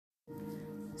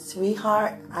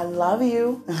Sweetheart, I love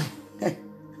you.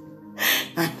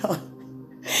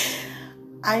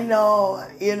 I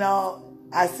know,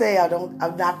 I say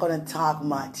I'm not going to talk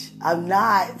much. I'm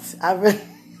not. I really,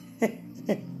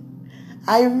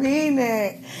 I mean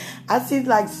it. I see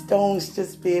like stones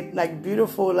just being, like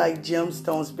beautiful, like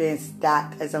gemstones being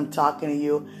stacked as I'm talking to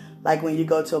you. Like when you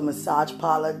go to a massage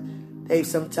parlor, they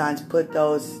sometimes put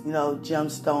those,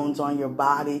 gemstones on your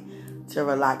body to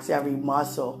relax every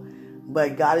muscle.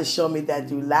 But God has shown me that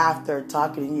through laughter,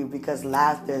 talking to you, because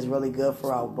laughter is really good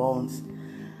for our bones.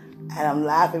 And I'm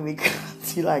laughing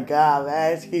because you're like, God,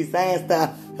 man, she's saying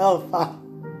stuff. Oh,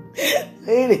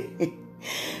 really?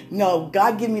 No,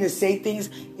 God give me to say things.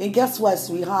 And guess what,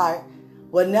 sweetheart?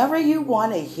 Whenever you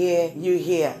want to hear, you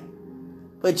hear.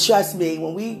 But trust me,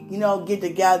 when we, get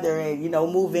together and,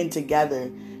 move in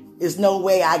together, there's no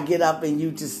way I get up and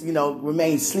you just,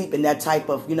 remain asleep in that type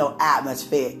of,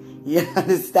 atmosphere. You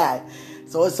understand?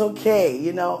 So it's okay,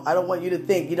 I don't want you to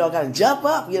think, I got to jump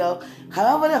up,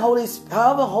 however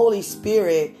Holy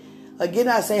Spirit, again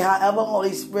I say, however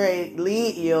Holy Spirit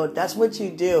lead you, that's what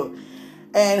you do.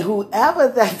 And whoever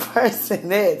that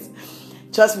person is,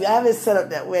 trust me, I haven't set up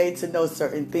that way to know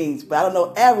certain things, but I don't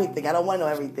know everything. I don't want to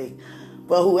know everything.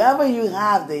 But whoever you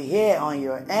have to hear on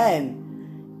your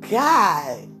end,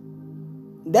 God,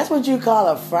 that's what you call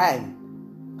a friend.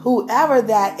 Whoever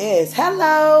that is.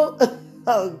 Hello.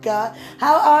 Oh, God.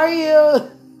 How are you?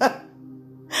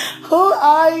 Who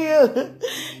are you?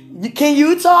 Can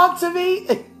you talk to me?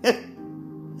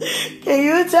 Can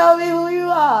you tell me who you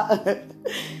are?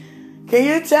 Can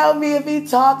you tell me if he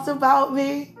talks about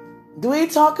me? Do he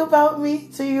talk about me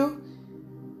to you?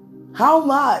 How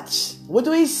much? What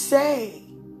do he say?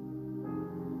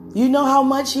 You know how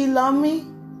much he loved me?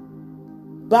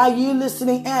 By you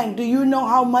listening in, do you know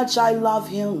how much I love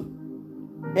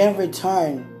him in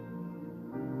return?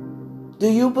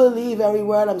 Do you believe every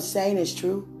word I'm saying is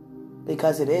true?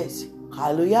 Because it is.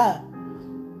 Hallelujah.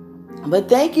 But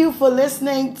thank you for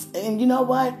listening. And you know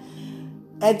what?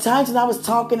 At times when I was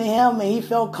talking to him and he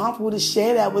felt comfortable to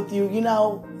share that with you,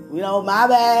 my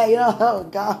bad, oh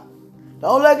God.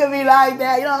 Don't look at me like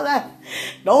that,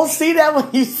 don't see that when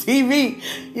you see me.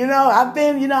 I've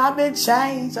been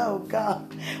changed, oh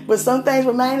God. But some things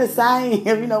remain the same,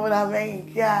 if you know what I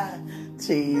mean. God,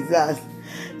 Jesus.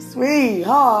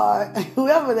 Sweetheart,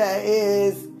 whoever that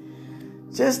is,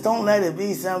 just don't let it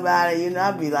be somebody,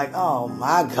 I'd be like, oh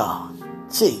my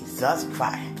God, Jesus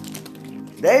Christ.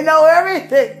 They know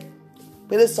everything.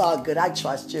 But it's all good. I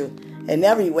trust you in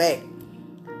every way.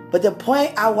 But the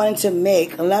point I wanted to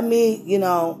make, and let me,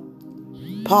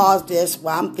 pause this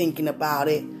while I'm thinking about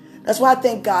it. That's why I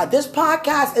thank God. This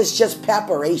podcast is just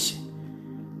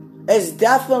preparation. It's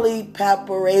definitely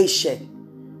preparation.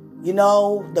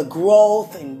 The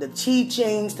growth and the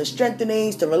teachings, the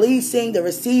strengthenings, the releasing, the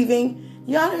receiving.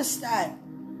 You understand?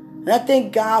 And I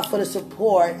thank God for the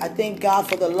support. I thank God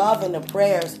for the love and the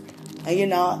prayers.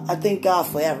 And, I thank God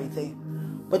for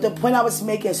everything. But the point I was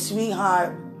making,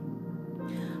 sweetheart,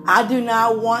 I do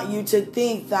not want you to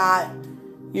think that,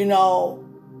 you'll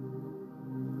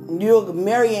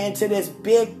marry into this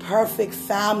big, perfect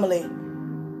family.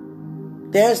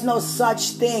 There's no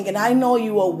such thing. And I know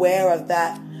you're aware of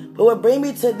that. But what brings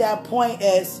me to that point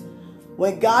is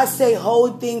when God say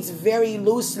hold things very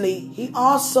loosely, he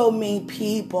also means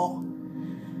people.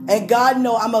 And God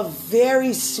know I'm a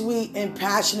very sweet and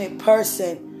passionate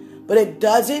person. But it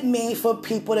doesn't mean for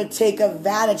people to take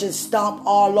advantage and stomp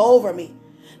all over me.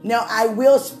 Now, I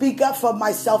will speak up for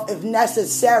myself if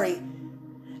necessary.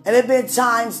 And there have been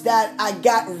times that I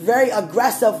got very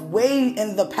aggressive way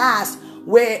in the past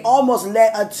where it almost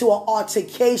led to an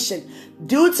altercation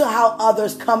due to how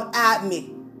others come at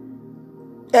me.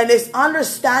 And it's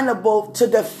understandable to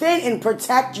defend and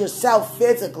protect yourself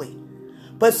physically.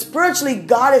 But spiritually,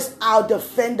 God is our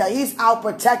defender. He's our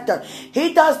protector.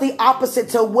 He does the opposite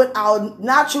to what our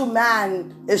natural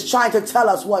man is trying to tell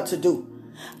us what to do.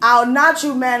 Our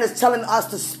natural man is telling us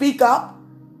to speak up,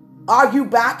 argue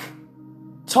back,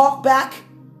 talk back,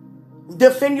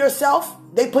 defend yourself.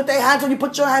 They put their hands on you,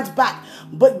 put your hands back.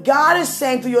 But God is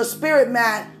saying to your spirit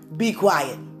man, be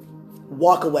quiet,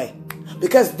 walk away.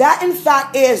 Because that in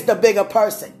fact is the bigger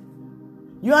person.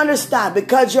 You understand?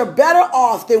 Because you're better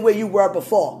off than where you were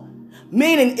before.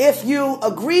 Meaning if you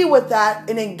agree with that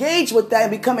and engage with that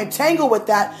and become entangled with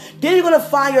that, then you're going to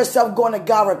find yourself going to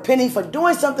God repenting for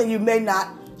doing something you may not,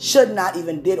 should not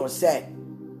even did or said.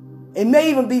 It may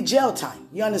even be jail time.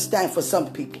 You understand, for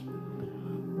some people.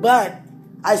 But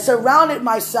I surrounded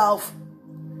myself,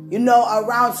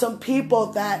 around some people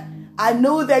that I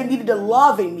knew they needed the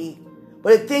love in me.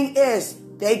 But the thing is,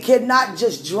 They cannot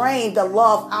just drain the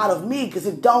love out of me because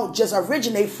it don't just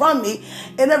originate from me.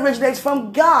 It originates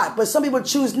from God. But some people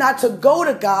choose not to go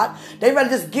to God. They rather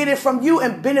just get it from you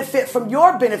and benefit from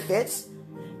your benefits.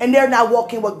 And they're not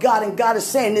walking with God. And God is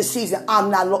saying this season, I'm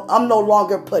no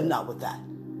longer putting up with that.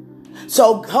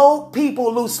 So hold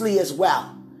people loosely as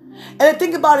well. And the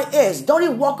thing about it is, don't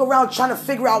even walk around trying to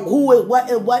figure out who and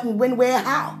what and when, where, and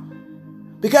how.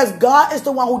 Because God is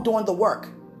the one who's doing the work.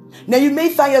 Now, you may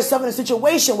find yourself in a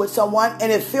situation with someone and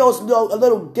it feels a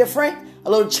little different, a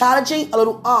little challenging, a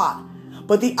little odd.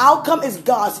 But the outcome is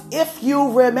God's if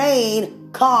you remain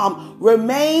calm,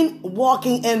 remain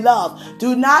walking in love.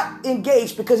 Do not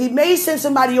engage because he may send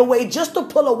somebody your way just to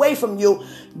pull away from you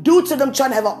due to them trying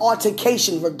to have an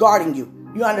altercation regarding you.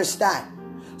 You understand?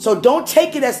 So don't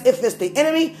take it as if it's the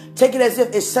enemy. Take it as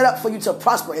if it's set up for you to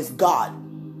prosper. It's God.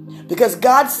 Because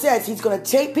God says he's going to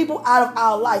take people out of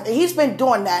our life. And he's been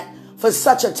doing that for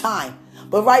such a time.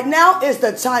 But right now is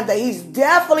the time that he's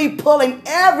definitely pulling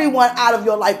everyone out of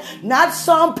your life. Not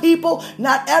some people,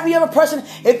 not every other person.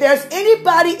 If there's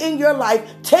anybody in your life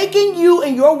taking you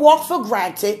and your walk for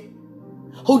granted,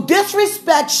 who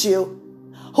disrespects you,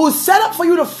 who's set up for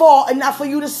you to fall and not for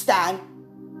you to stand,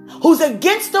 who's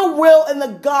against the will and the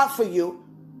God for you,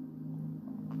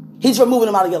 he's removing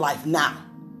them out of your life now.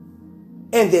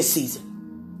 In this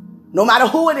season. No matter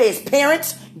who it is,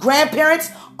 parents,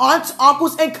 grandparents, aunts,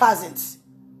 uncles, and cousins.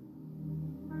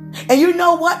 And you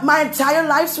know what? My entire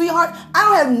life, sweetheart, I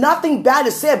don't have nothing bad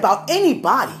to say about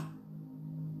anybody.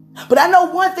 But I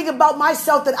know one thing about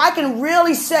myself that I can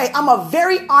really say I'm a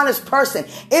very honest person.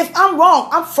 If I'm wrong,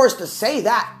 I'm first to say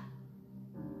that.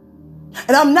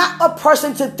 And I'm not a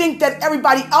person to think that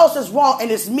everybody else is wrong and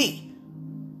it's me.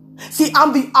 See,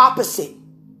 I'm the opposite.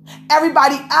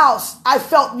 Everybody else, I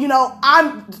felt,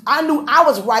 I knew I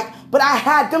was right, but I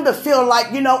had them to feel like,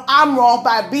 I'm wrong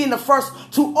by being the first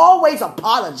to always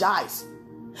apologize.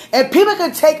 And people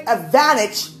can take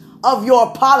advantage of your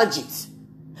apologies.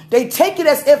 They take it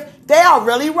as if they are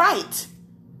really right.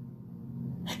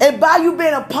 And by you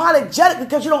being apologetic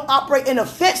because you don't operate in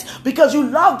offense, because you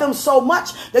love them so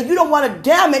much that you don't want to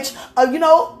damage, a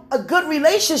good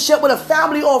relationship with a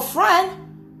family or a friend,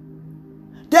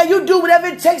 that you do whatever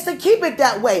it takes to keep it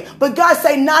that way. But God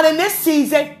say, not in this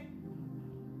season.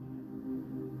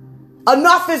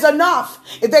 Enough is enough.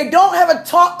 If they don't have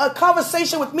a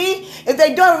conversation with me, if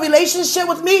they don't have a relationship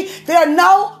with me, they are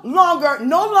no longer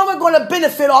going to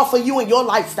benefit off of you and your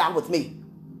lifestyle with me.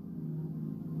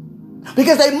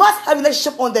 Because they must have a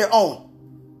relationship on their own.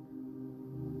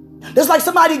 There's like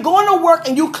somebody going to work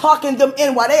and you clocking them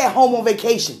in while they're at home on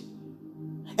vacation.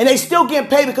 And they still getting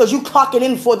paid because you clocking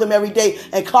in for them every day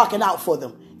and clocking out for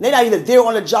them. And they're not even there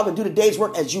on the job to do the day's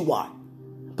work as you are.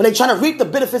 But they're trying to reap the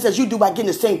benefits as you do by getting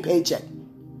the same paycheck.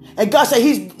 And God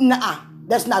said,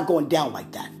 that's not going down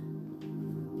like that.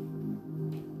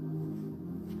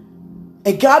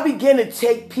 And God began to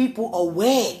take people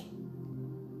away.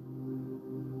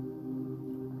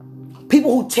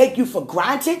 People who take you for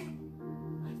granted,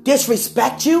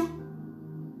 disrespect you,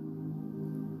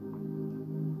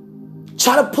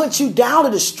 try to put you down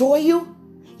to destroy you,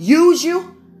 use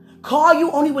you, call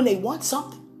you only when they want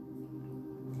something.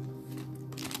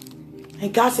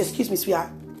 And God says, excuse me,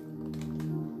 sweetheart.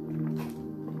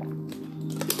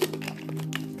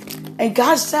 And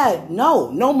God said,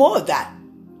 no more of that.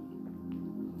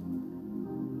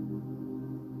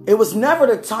 It was never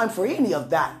the time for any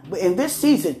of that. But in this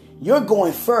season, you're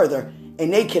going further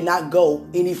and they cannot go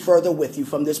any further with you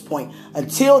from this point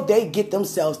until they get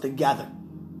themselves together.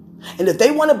 And if they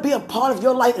want to be a part of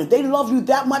your life, and if they love you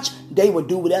that much, they will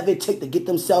do whatever it takes to get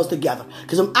themselves together.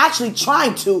 Because I'm actually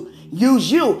trying to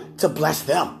use you to bless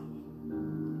them.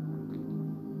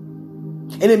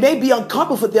 And it may be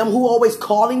uncomfortable for them who are always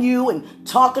calling you and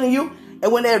talking to you.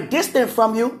 And when they're distant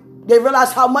from you, they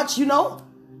realize how much, you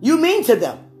mean to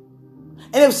them.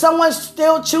 And if someone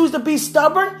still chooses to be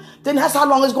stubborn, then that's how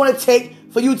long it's going to take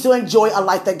for you to enjoy a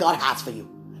life that God has for you.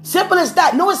 Simple as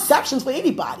that. No exceptions for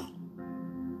anybody.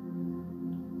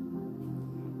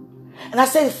 And I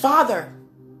say, Father,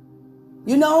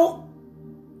 there's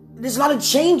a lot of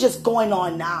changes going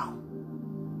on now.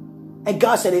 And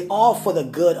God said, it's all for the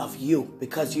good of you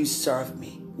because you serve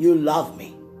me. You love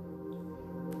me.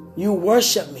 You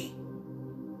worship me.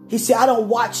 He said, I don't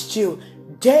watch you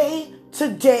day to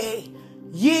day,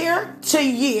 year to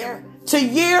year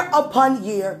upon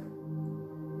year.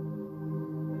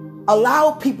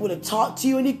 Allow people to talk to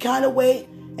you any kind of way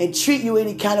and treat you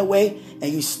any kind of way,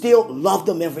 and you still love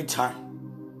them in return.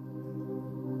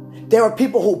 There are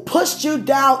people who pushed you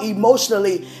down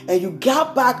emotionally, and you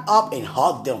got back up and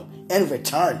hugged them in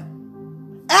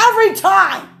return. Every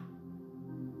time.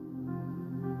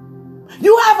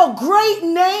 You have a great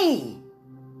name.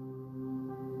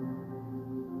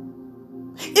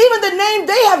 Even the name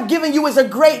they have given you is a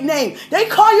great name. They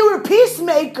call you a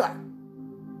peacemaker.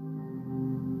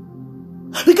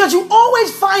 Because you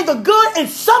always find the good in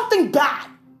something bad.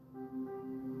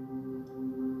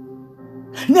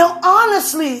 Now,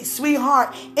 honestly,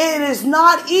 sweetheart, it is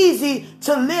not easy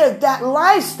to live that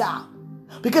lifestyle.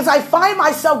 Because I find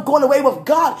myself going away with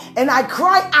God and I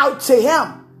cry out to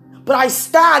Him. But I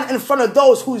stand in front of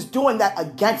those who's doing that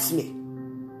against me.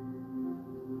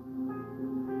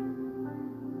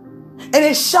 And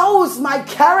it shows my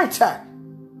character.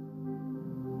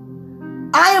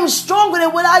 I am stronger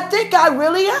than what I think I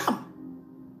really am.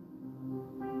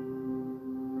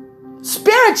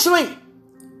 Spiritually.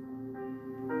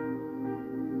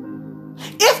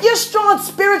 If you're strong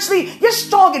spiritually, you're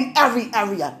strong in every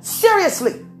area.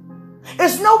 Seriously.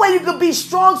 There's no way you could be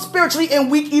strong spiritually and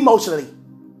weak emotionally.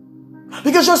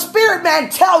 Because your spirit man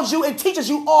tells you and teaches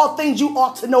you all things you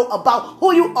ought to know about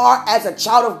who you are as a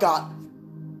child of God.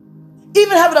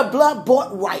 Even having a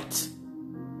blood-bought right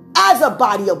as a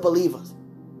body of believers.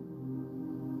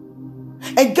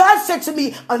 And God said to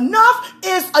me, enough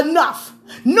is enough.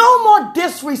 No more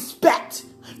disrespect.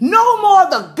 No more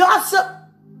the gossip.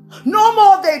 No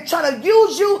more they trying to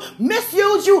use you,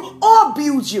 misuse you, or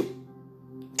abuse you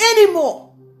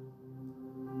anymore.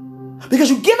 Because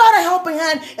you give out a helping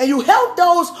hand and you help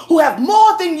those who have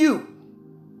more than you.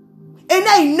 And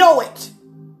they know it.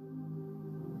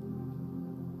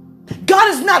 God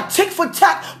is not tick for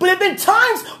tack, but there have been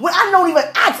times when I don't even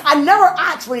ask. I never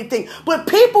asked for anything. But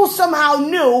people somehow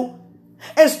knew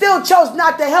and still chose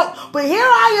not to help. But here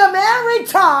I am every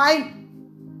time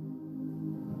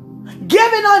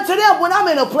giving unto them when I'm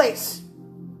in a place.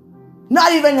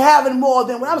 Not even having more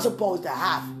than what I'm supposed to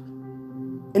have.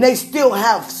 And they still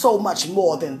have so much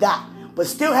more than that. But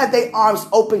still have their arms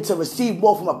open to receive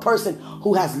more from a person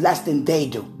who has less than they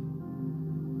do.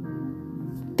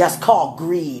 That's called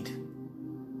greed.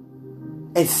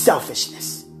 And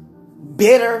selfishness.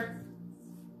 Bitter.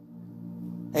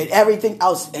 And everything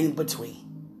else in between.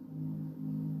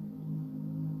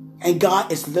 And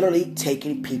God is literally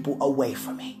taking people away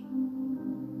from me.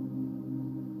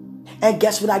 And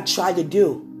guess what I try to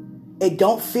do? It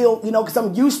don't feel, because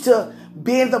I'm used to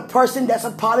being the person that's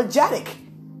apologetic.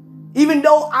 Even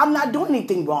though I'm not doing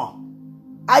anything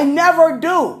wrong. I never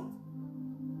do.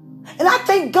 And I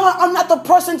thank God I'm not the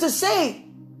person to say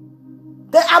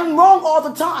that I'm wrong all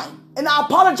the time. And I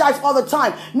apologize all the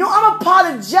time. No, I'm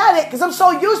apologetic because I'm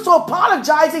so used to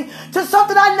apologizing to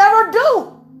something I never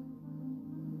do.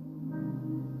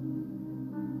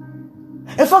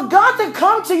 And for God to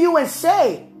come to you and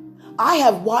say, I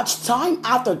have watched time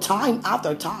after time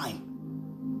after time.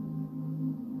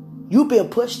 You've been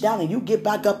pushed down and you get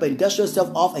back up and dust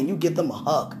yourself off and you give them a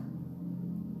hug.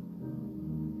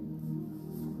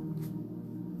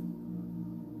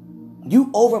 You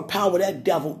overpower that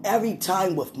devil every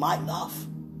time with my love.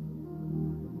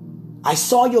 I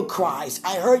saw your cries.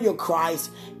 I heard your cries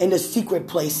in the secret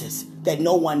places that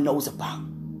no one knows about.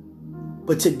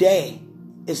 But today,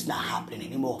 it's not happening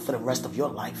anymore for the rest of your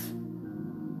life.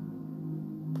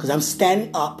 Because I'm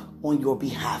standing up on your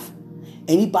behalf.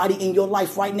 Anybody in your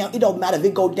life right now, it don't matter if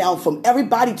it go down from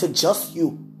everybody to just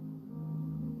you.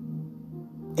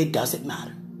 It doesn't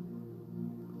matter.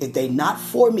 If they're not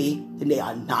for me, then they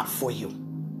are not for you.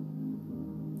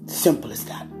 Simple as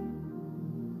that.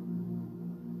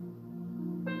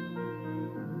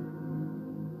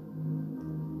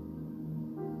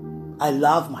 I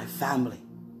love my family.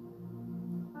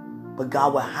 But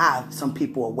God will have some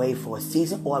people away for a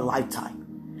season or a lifetime.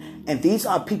 And these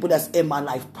are people that's in my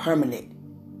life permanent.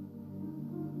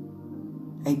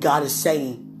 And God is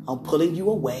saying, I'm pulling you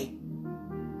away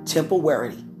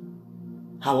temporarily.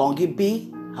 How long it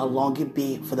be? How long it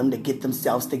be for them to get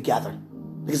themselves together.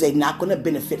 Because they're not going to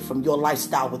benefit from your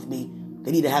lifestyle with me.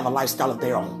 They need to have a lifestyle of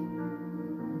their own.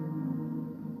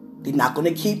 They're not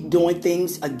going to keep doing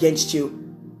things against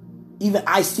you. Even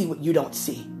I see what you don't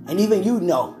see. And even you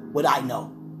know what I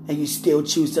know. And you still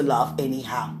choose to love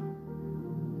anyhow.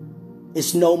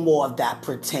 It's no more of that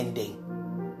pretending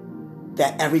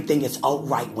that everything is all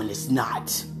right when it's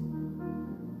not.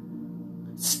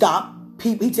 Stop.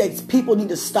 He says people need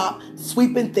to stop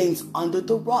sweeping things under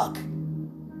the rug.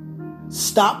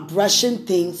 Stop brushing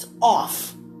things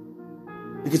off.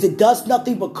 Because it does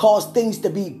nothing but cause things to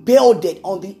be builded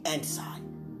on the inside.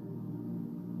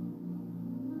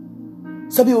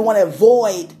 Some people want to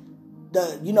avoid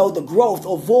the growth,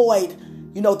 avoid,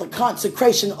 the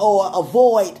consecration, or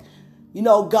avoid,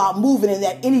 God moving in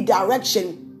that any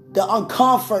direction, the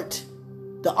uncomfort,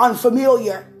 the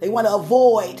unfamiliar. They want to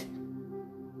avoid.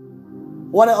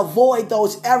 Want to avoid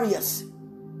those areas.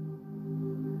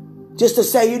 Just to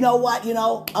say, you know what,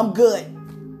 I'm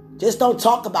good. Just don't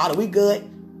talk about it. We good.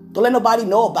 Don't let nobody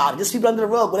know about it. Just keep it under the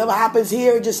rug. Whatever happens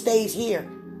here, it just stays here.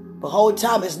 But the whole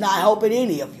time, it's not helping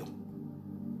any of you.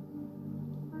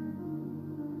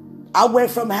 I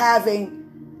went from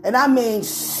having, and I mean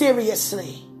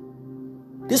seriously,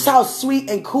 this is how sweet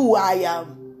and cool I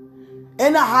am.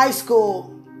 In the high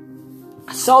school,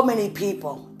 so many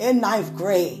people in 9th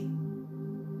grade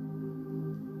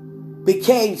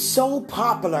became so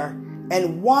popular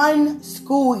in one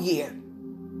school year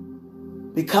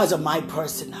because of my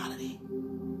personality.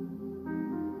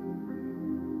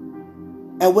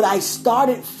 And when I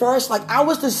started first, like I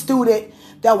was the student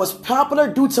that was popular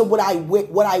due to what I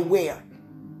wear.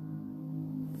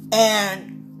 And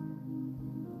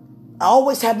I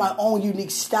always had my own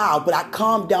unique style, but I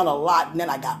calmed down a lot and then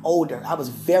I got older. I was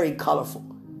very colorful.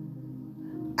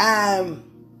 And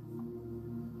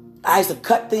I used to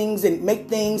cut things and make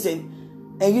things. And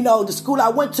the school I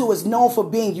went to was known for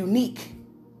being unique.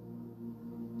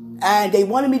 And they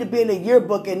wanted me to be in the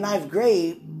yearbook in 9th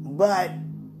grade, but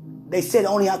they said it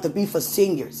only had to be for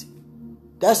seniors.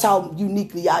 That's how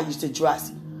uniquely I used to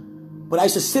dress. But I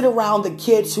used to sit around the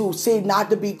kids who seemed not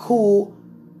to be cool,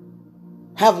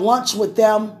 have lunch with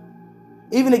them.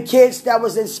 Even the kids that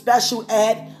was in special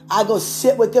ed, I go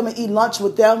sit with them and eat lunch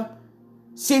with them.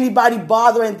 See anybody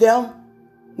bothering them.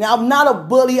 Now, I'm not a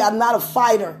bully, I'm not a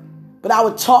fighter, but I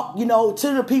would talk, to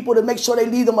the people to make sure they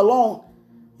leave them alone.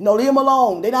 Leave them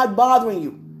alone. They're not bothering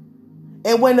you.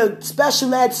 And when the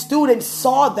special ed students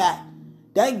saw that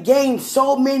gained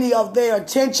so many of their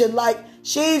attention. Like,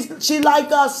 she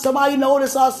like us. Somebody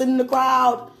noticed us in the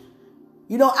crowd.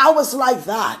 I was like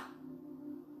that.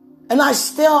 And I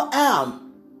still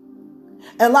am.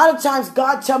 And a lot of times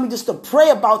God tell me just to pray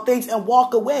about things and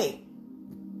walk away.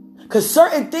 Because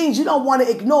certain things you don't want to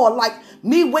ignore. Like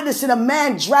me witnessing a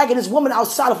man dragging his woman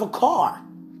outside of a car.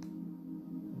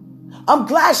 I'm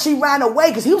glad she ran away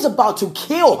because he was about to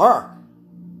kill her.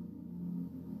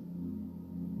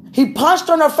 He punched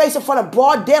her in her face in front of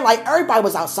broad daylight. Everybody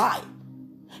was outside.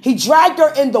 He dragged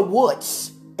her in the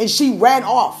woods and she ran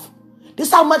off. This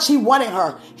is how much he wanted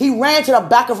her. He ran to the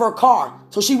back of her car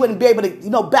so she wouldn't be able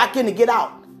to, back in to get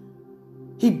out.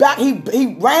 He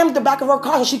rammed the back of her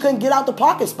car so she couldn't get out the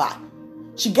parking spot.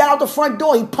 She got out the front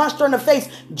door. He punched her in the face,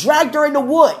 dragged her in the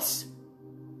woods.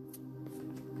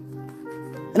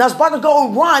 And I was about to go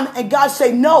and run, and God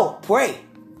said, no, pray.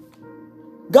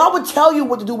 God would tell you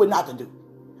what to do, what not to do.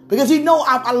 Because He know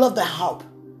I love to help.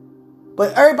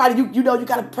 But everybody, you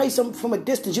got to pray from a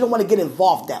distance. You don't want to get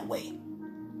involved that way.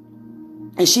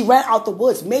 And she ran out the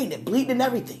woods, made it, bleeding and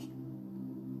everything.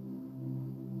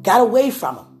 Got away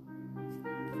from him.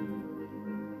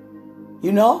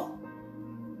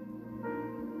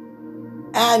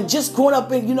 And just growing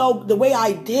up in, the way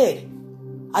I did,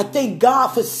 I thank God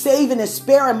for saving and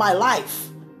sparing my life.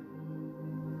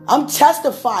 I'm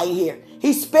testifying here.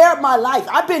 He spared my life.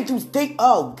 I've been through things.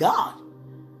 Oh, God.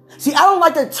 See, I don't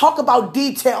like to talk about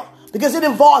detail because it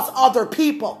involves other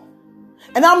people.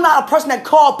 And I'm not a person that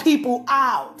call people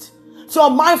out. So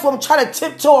I'm mindful. I'm trying to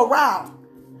tiptoe around.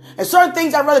 And certain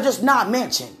things I'd rather just not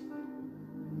mention.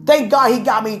 Thank God He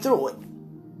got me through it.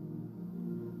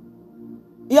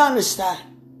 You understand?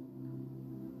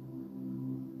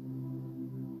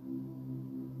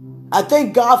 I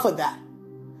thank God for that.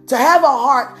 To have a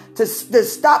heart to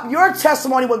stop your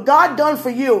testimony, what God done for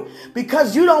you,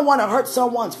 because you don't want to hurt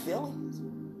someone's feelings.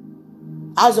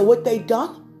 As of what they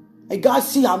done. And God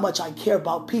see how much I care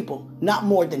about people. Not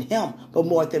more than Him, but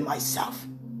more than myself.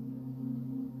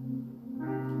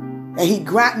 And He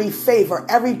grant me favor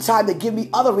every time to give me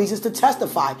other reasons to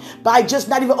testify. By just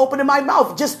not even opening my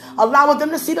mouth. Just allowing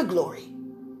them to see the glory.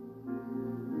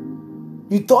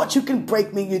 You thought you can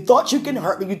break me. You thought you can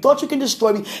hurt me. You thought you can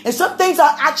destroy me. And some things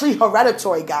are actually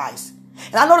hereditary, guys.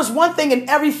 And I notice one thing in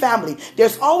every family.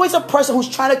 There's always a person who's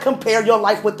trying to compare your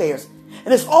life with theirs.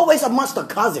 And it's always amongst the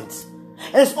cousins.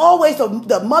 And it's always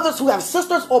the mothers who have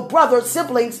sisters or brothers,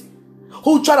 siblings,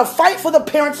 who try to fight for the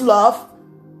parents' love.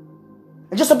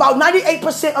 And just about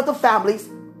 98% of the families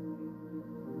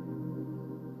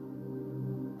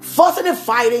fussing and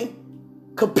fighting,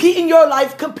 competing your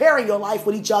life, comparing your life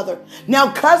with each other.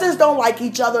 Now, cousins don't like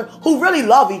each other, who really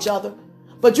love each other,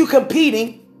 but you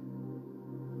competing.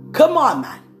 Come on,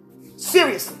 man.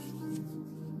 Seriously.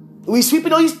 We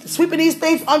sweeping these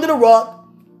things under the rug.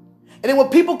 And then when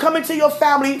people come into your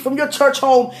family from your church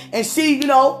home and see,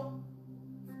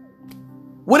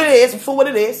 what it is for what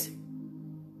it is,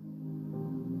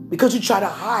 because you try to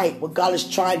hide what God is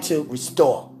trying to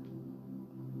restore.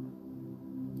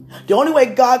 The only way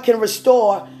God can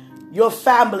restore your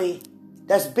family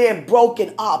that's being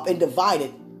broken up and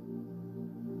divided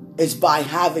is by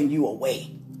having you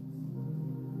away.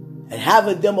 And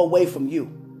having them away from you.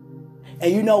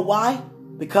 And you know why?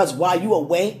 Because while you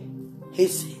away,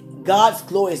 God's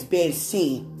glory is being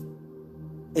seen.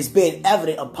 It's being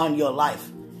evident upon your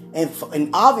life.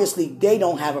 And obviously, they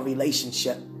don't have a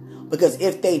relationship. Because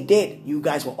if they did, you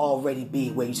guys will already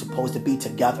be where you're supposed to be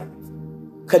together.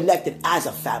 Connected as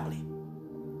a family.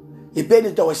 You've been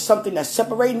as though it's something that's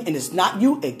separating and it's not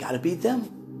you, it got to be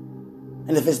them.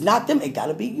 And if it's not them, it got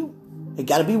to be you. It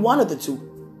got to be one of the two.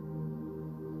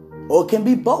 Or it can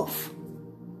be both.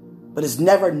 But it's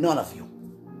never none of you.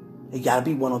 It got to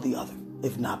be one or the other,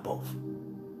 if not both.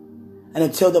 And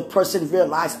until the person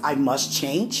realizes I must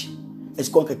change, it's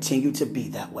going to continue to be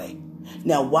that way.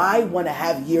 Now, why want to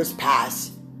have years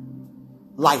pass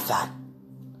like that?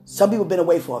 Some people have been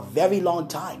away for a very long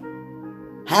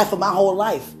time. Half of my whole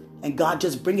life. And God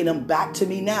just bringing them back to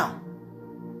me now.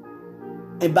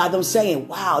 And by them saying,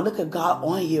 wow, look at God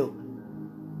on you.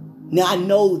 Now I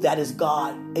know that is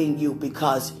God in you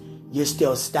because you're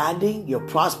still standing, you're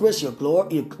prosperous, you're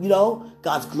glory,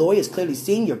 God's glory is clearly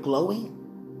seen, you're glowing,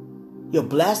 you're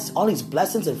blessed, all these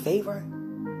blessings and favor.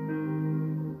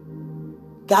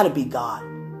 Gotta be God.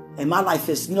 And my life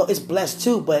is, it's blessed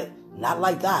too, but not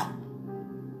like that.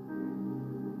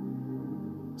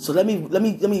 So let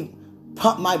me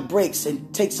pump my brakes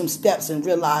and take some steps and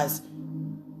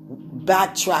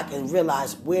backtrack and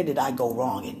realize, where did I go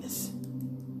wrong in this?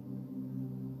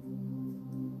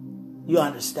 You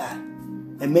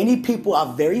understand? And many people are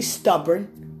very stubborn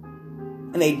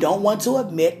and they don't want to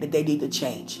admit that they need to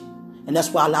change. And that's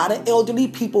why a lot of elderly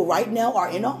people right now are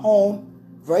in a home,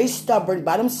 very stubborn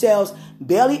by themselves,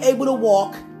 barely able to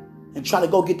walk and trying to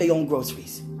go get their own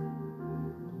groceries.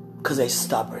 Because they're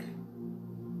stubborn.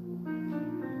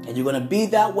 And you're going to be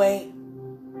that way.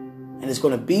 And it's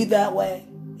going to be that way.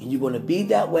 And you're going to be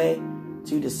that way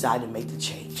until you decide to make the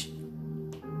change.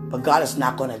 But God is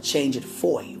not going to change it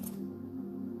for you.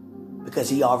 Because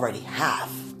He already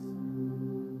have.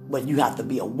 But you have to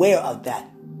be aware of that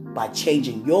by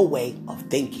changing your way of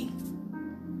thinking.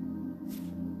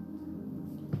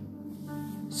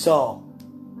 So,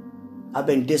 I've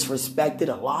been disrespected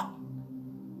a lot.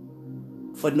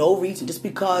 For no reason. Just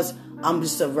because I'm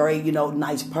just a very,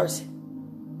 nice person.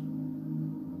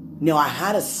 I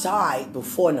had a side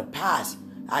before in the past.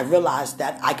 I realized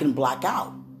that I can black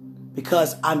out.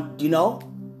 Because I'm,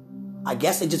 I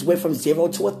guess it just went from 0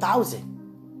 to 1,000.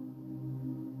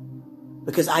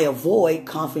 Because I avoid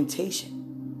confrontation.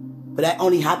 But that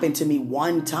only happened to me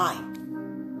one time.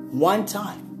 One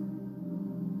time.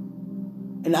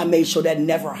 And I made sure that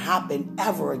never happened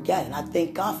ever again. And I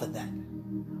thank God for that.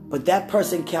 But that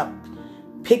person kept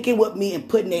picking with me and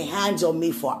putting their hands on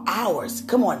me for hours.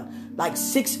 Come on, like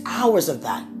 6 hours of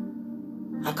that.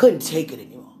 I couldn't take it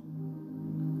anymore.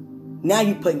 Now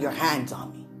you putting your hands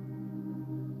on me.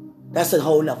 That's a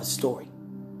whole nother story.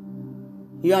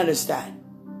 You understand?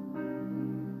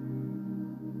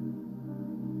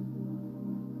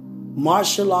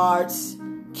 Martial arts,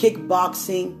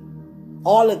 kickboxing,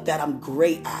 all of that I'm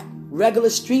great at. Regular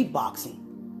street boxing.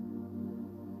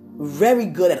 Very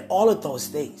good at all of those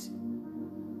things.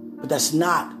 But that's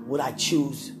not what I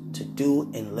choose to do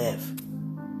and live.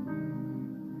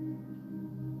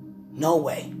 No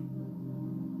way.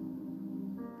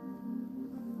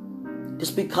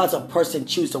 Just because a person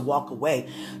chooses to walk away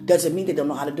doesn't mean they don't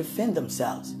know how to defend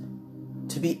themselves.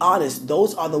 To be honest,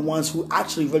 those are the ones who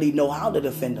actually really know how to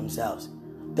defend themselves.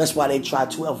 That's why they try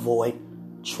to avoid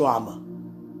trauma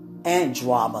and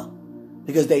drama,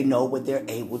 because they know what they're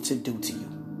able to do to you.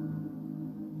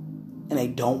 And they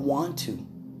don't want to.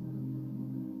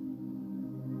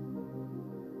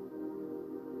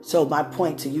 So my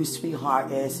point to you,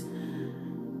 sweetheart, is,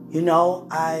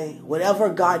 whatever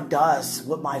God does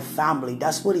with my family,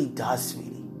 that's what He does,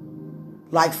 sweetie.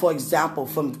 Like, for example,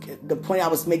 from the point I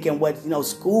was making with,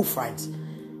 school friends,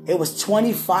 it was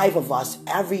 25 of us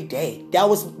every day. That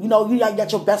was, you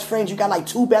got your best friends. You got like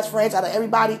 2 best friends out of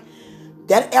everybody.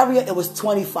 That area, it was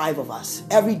 25 of us.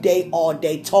 Every day, all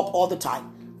day, talk all the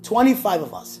time. 25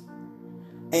 of us.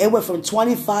 And it went from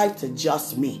 25 to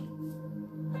just me.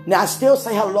 Now, I still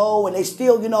say hello and they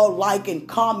still, like and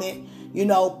comment,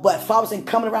 but if I wasn't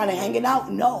coming around and hanging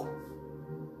out, no.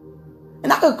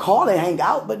 And I could call and hang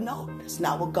out, but no, that's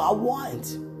not what God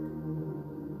wants.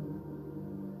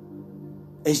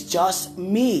 It's just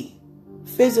me,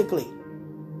 physically.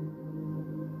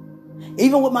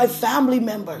 Even with my family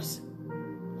members,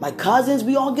 my cousins,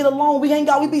 we all get along, we hang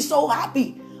out, we be so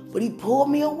happy. But He pulled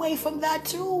me away from that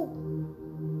too.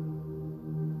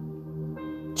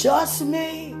 Just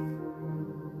me.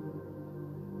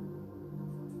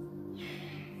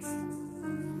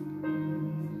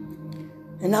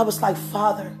 And I was like,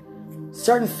 Father,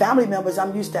 certain family members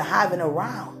I'm used to having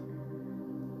around,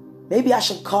 maybe I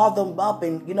should call them up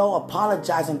and,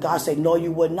 apologize. And God said, no,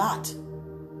 you would not.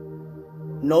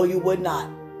 No, you would not.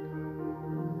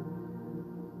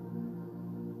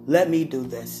 Let me do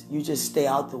this. You just stay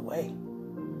out the way.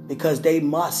 Because they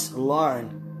must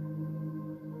learn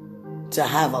to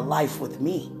have a life with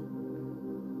me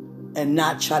and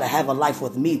not try to have a life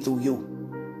with me through you.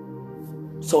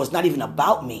 So it's not even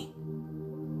about me.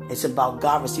 It's about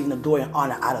God receiving the glory and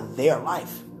honor out of their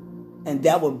life. And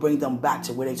that will bring them back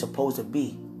to where they're supposed to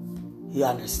be. You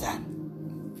understand?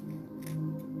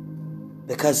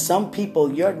 Because some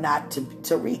people you're not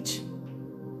to reach.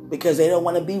 Because they don't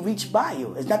want to be reached by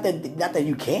you. It's not that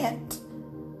you can't.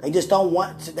 They just don't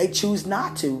want to, they choose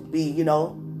not to be,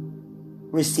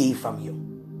 received from you.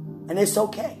 And it's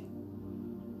okay.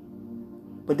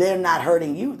 But they're not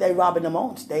hurting you. They're robbing their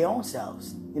own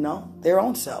selves. Their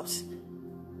own selves.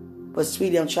 But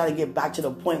sweetie, I'm trying to get back to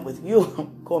the point with you.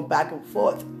 I'm going back and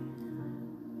forth.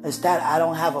 It's that I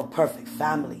don't have a perfect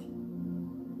family.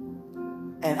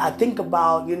 And I think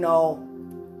about,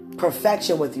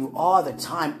 perfection with you all the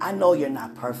time. I know you're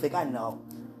not perfect. I know.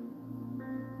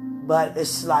 But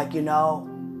it's like, I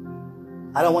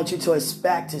don't want you to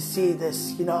expect to see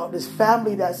this, this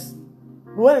family that's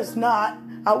what it's not.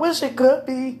 I wish it could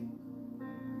be.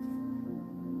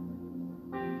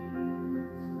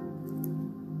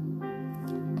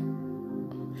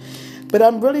 But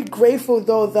I'm really grateful,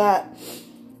 though, that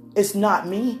it's not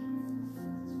me.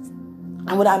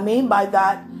 And what I mean by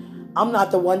that, I'm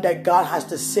not the one that God has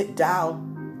to sit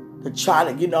down to try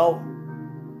to,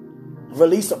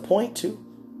 release a point to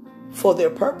for their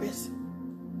purpose.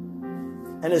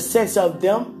 And a sense of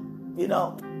them,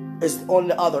 is on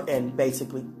the other end,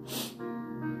 basically.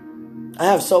 I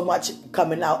have so much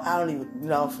coming out. I don't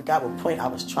even, forgot what point I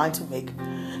was trying to make.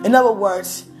 In other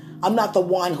words, I'm not the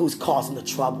one who's causing the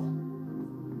trouble.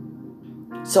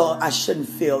 So I shouldn't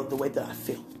feel the way that I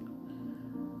feel.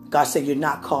 God said, you're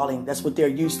not calling. That's what they're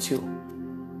used to.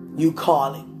 You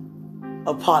calling,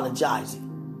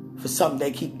 apologizing for something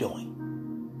they keep doing.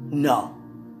 No.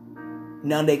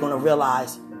 Now they're going to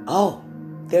realize, oh,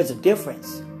 there's a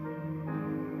difference.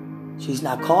 She's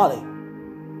not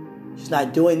calling. She's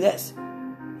not doing this.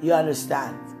 You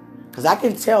understand? Because I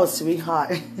can tell,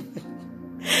 sweetheart.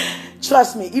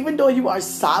 Trust me, even though you are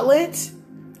silent,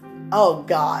 oh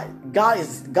God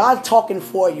talking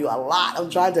for you a lot. I'm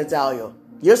trying to tell you.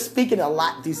 You're speaking a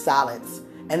lot through silence.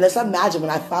 And let's imagine when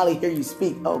I finally hear you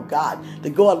speak, oh God, to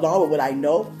go along with what I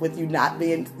know, with you not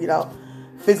being,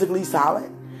 physically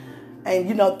silent.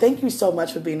 And, thank you so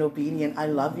much for being obedient. I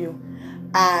love you.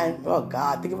 And, oh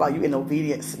God, think about you in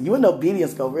obedience. You and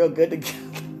obedience go real good together.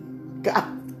 God,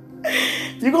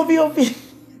 you're going to be obedient.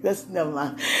 That's never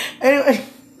mind. Anyway.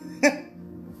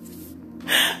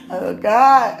 Oh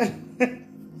God.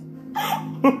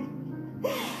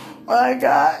 Oh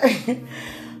God.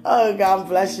 Oh God, I'm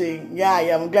blushing. Yeah,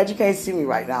 I'm glad you can't see me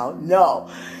right now. No.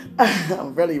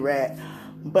 I'm really red.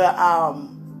 But how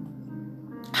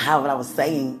what I was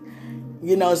saying,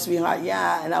 sweetheart,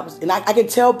 yeah, and I can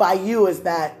tell by you is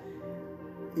that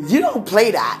you don't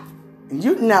play that.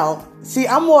 See,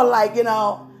 I'm more like,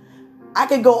 I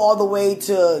can go all the way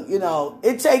to,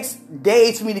 it takes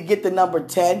days for me to get the number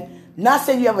 10. Not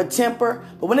saying you have a temper,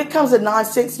 but when it comes to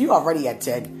nonsense, you already at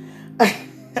 10.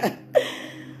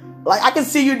 Like, I can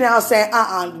see you now saying,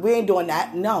 we ain't doing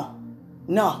that. No.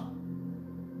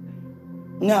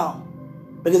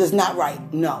 Because it's not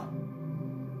right. No.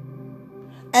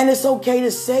 And it's okay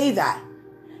to say that.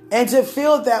 And to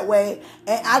feel that way.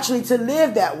 And actually to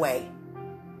live that way.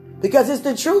 Because it's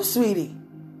the truth, sweetie.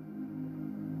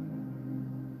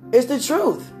 It's the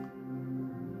truth.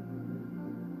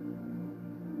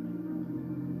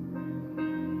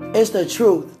 It's the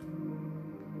truth.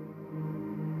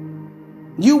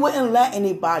 You wouldn't let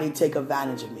anybody take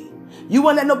advantage of me. You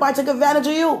wouldn't let nobody take advantage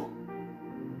of you.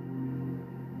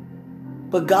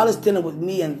 But God is dealing with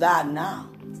me in that now.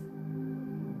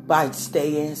 By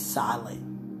staying silent.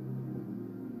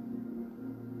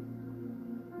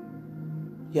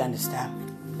 You understand?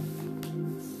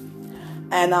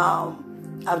 And I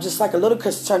was just like a little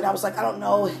concerned. I was like, I don't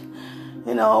know.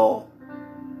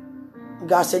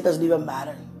 God said it doesn't even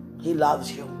matter. He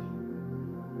loves you.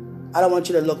 I don't want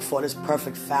you to look for this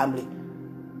perfect family.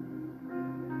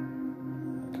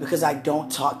 Because I don't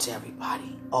talk to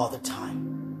everybody all the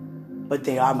time. But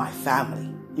they are my family.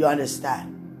 You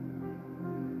understand?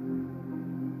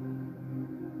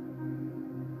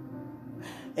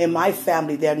 In my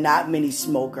family, there are not many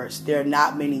smokers. There are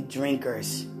not many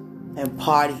drinkers and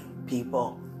party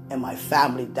people in my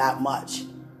family that much.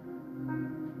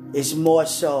 It's more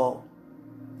so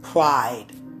pride,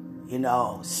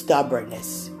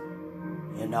 stubbornness,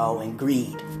 and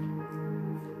greed.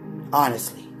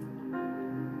 Honestly.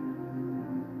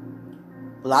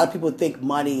 A lot of people think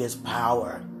money is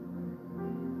power.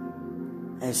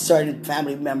 And certain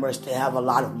family members, they have a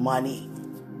lot of money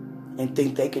and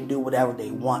think they can do whatever they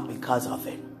want because of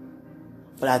it.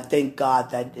 But I thank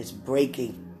God that it's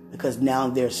breaking, because now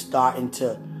they're starting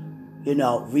to,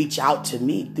 reach out to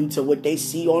me due to what they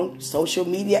see on social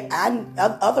media and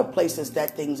other places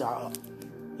that things are up.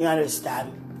 You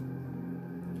understand?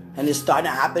 And it's starting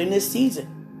to happen in this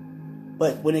season.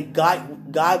 But when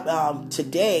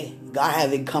today, God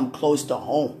hasn't come close to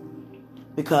home,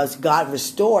 because God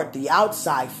restored the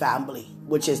outside family,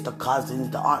 which is the cousins,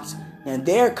 the aunts, and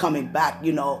they're coming back,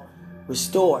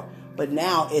 restored. But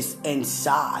now it's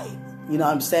inside, you know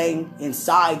what I'm saying?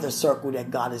 Inside the circle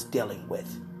that God is dealing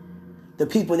with. The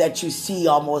people that you see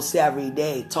almost every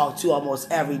day, talk to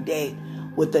almost every day,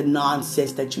 with the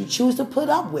nonsense that you choose to put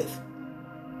up with.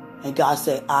 And God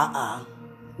said,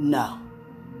 no,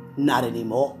 not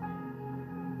anymore.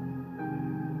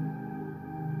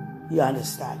 You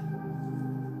understand?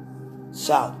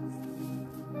 So,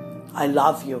 I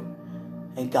love you.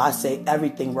 And God said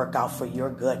everything work out for your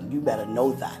good. You better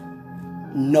know that.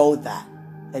 Know that.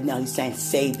 And now he's saying,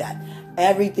 say that.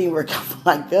 Everything work out for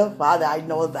my good, Father. I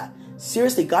know that.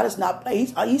 Seriously, God is not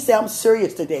playing. He said, I'm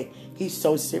serious today. He's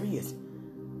so serious.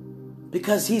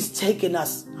 Because he's taking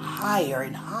us higher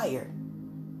and higher.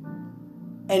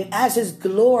 And as his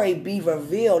glory be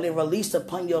revealed and released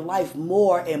upon your life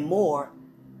more and more,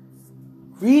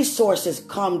 resources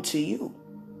come to you.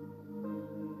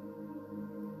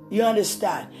 You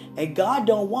understand? And God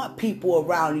don't want people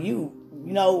around you,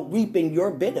 reaping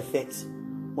your benefits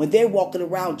when they're walking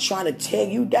around trying to tear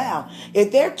you down.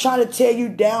 If they're trying to tear you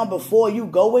down before you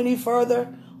go any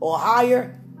further or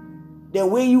higher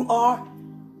than where you are,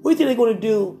 what do you think they're going to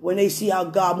do when they see how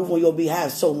God moves on your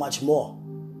behalf so much more?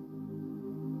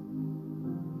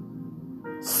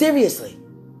 Seriously.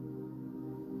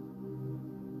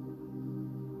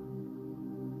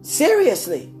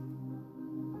 Seriously.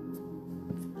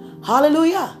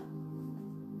 Hallelujah.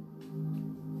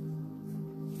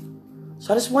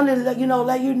 So I just wanted to let you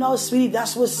know, sweetie,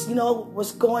 that's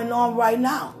what's going on right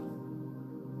now.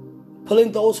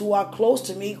 Pulling those who are close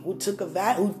to me, who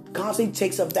constantly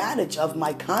takes advantage of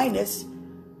my kindness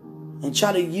and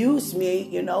try to use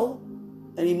me, and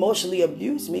emotionally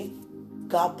abuse me.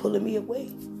 God pulling me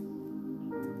away.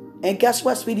 And guess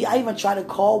what, sweetie? I even tried to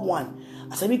call one.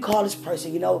 I said, let me call this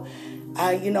person,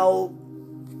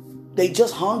 they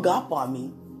just hung up on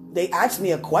me. They asked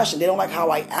me a question. They don't like how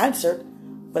I answered,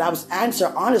 but I was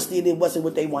answering honestly, and it wasn't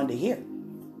what they wanted to hear.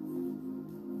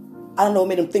 I don't know what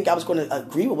made them think I was going to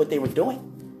agree with what they were doing.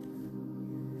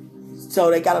 So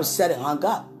they got upset and hung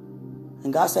up.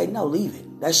 And God said, no, leave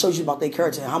it. That shows you about their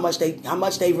character and how much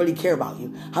they really care about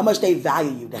you, how much they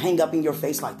value you, to hang up in your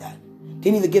face like that.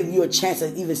 Didn't even give you a chance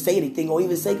to even say anything or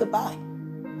even say goodbye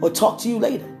or talk to you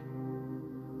later.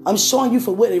 I'm showing you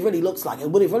for what it really looks like,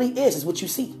 and what it really is what you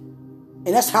see. And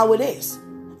that's how it is.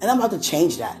 And I'm about to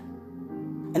change that.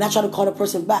 And I tried to call the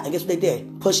person back, and guess what they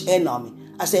did? Push in on me.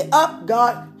 I said, up,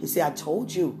 God. He said, I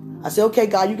told you. I said, okay,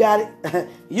 God, you got it.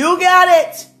 You got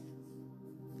it.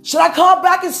 Should I call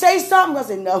back and say something? I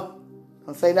said, no.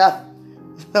 Don't say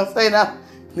nothing. Don't say nothing.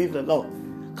 Leave it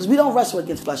alone. Because we don't wrestle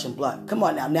against flesh and blood. Come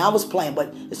on now. Now I was playing,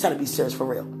 but it's time to be serious for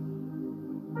real.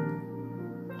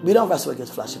 We don't wrestle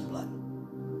against flesh and blood.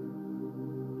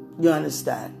 You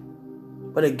understand?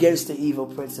 But against the evil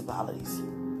principalities.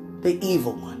 The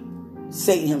evil one.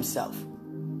 Satan himself.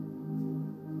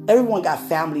 Everyone got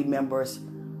family members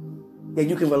that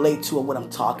you can relate to what I'm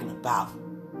talking about.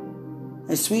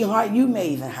 And sweetheart, you may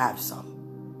even have some.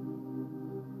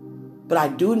 But I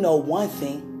do know one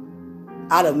thing.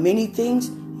 Out of many things,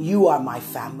 you are my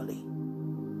family.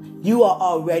 You are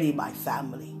already my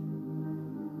family.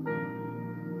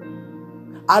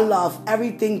 I love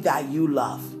everything that you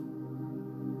love.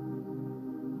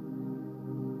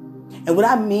 And what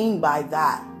I mean by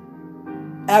that,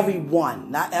 everyone,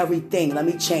 not everything. Let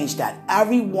me change that.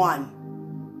 Everyone.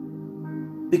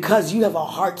 Because you have a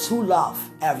heart to love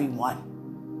everyone.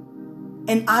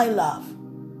 And I love.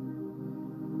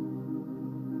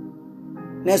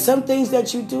 Now, some things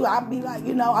that you do, I'll be like,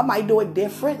 I might do it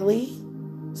differently.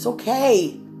 It's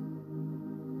okay.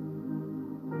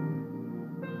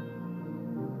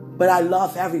 But I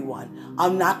love everyone.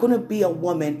 I'm not going to be a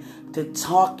woman to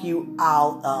talk you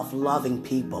out of loving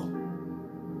people.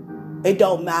 It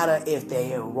don't matter if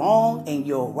they're wrong and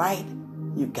you're right.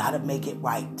 You got to make it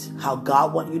right. How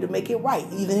God wants you to make it right.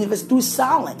 Even if it's through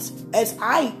silence.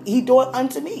 He do it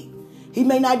unto me. He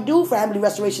may not do family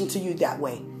restoration to you that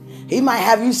way. He might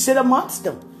have you sit amongst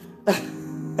them.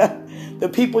 The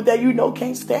people that you know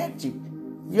can't stand you.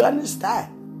 You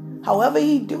understand? However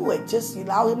he do it, just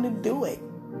allow him to do it.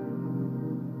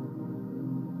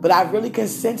 But I really can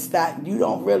sense that you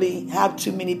don't really have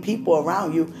too many people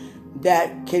around you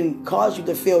that can cause you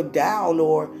to feel down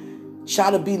or try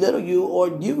to belittle you or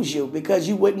use you, because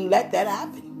you wouldn't let that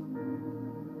happen.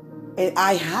 And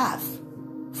I have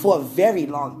for a very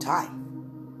long time.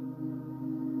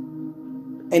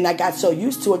 And I got so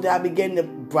used to it that I began to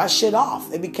brush it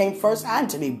off. It became first hand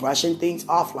to me, brushing things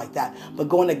off like that. But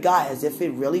going to God as if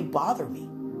it really bothered me.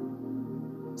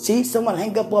 See, someone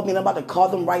hang up on me and I'm about to call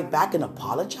them right back and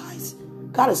apologize.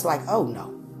 God is like, oh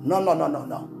no. No.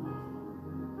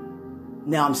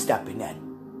 Now I'm stepping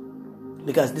in.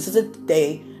 Because this is a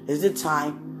day, this is a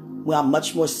time where I'm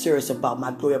much more serious about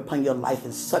my glory upon your life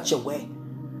in such a way.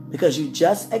 Because you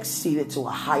just acceded to a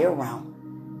higher realm.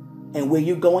 And where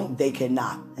you're going, they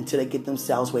cannot until they get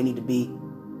themselves where they need to be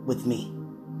with me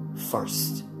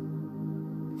first.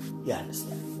 You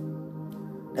understand?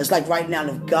 That's like right now,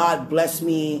 if God bless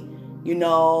me,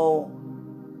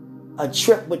 a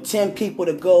trip with 10 people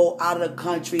to go out of the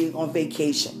country on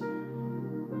vacation.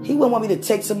 He wouldn't want me to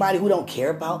take somebody who don't care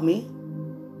about me.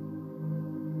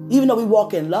 Even though we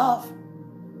walk in love.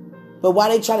 But why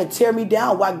they trying to tear me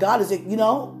down? Why God is,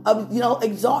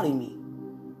 exalting me?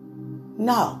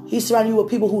 No, he's surrounding you with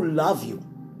people who love you.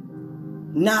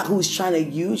 Not who's trying to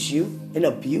use you and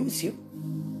abuse you.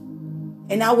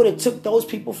 And I would have took those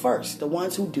people first, the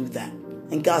ones who do that.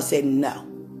 And God said, no,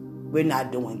 we're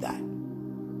not doing that.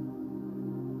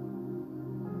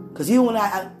 Because even when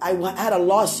I had a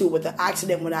lawsuit with the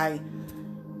accident when I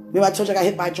told you I got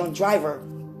hit by a drunk driver,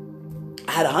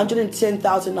 I had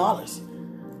 $110,000.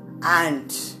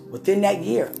 And within that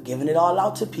year, giving it all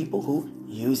out to people who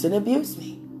used and abused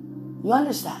me. You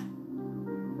understand?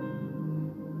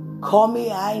 Call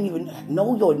me, I ain't even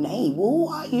know your name. Who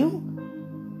are you?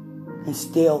 And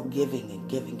still giving and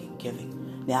giving and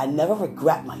giving. Now, I never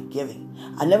regret my giving.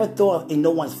 I never thought in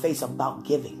no one's face about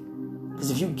giving.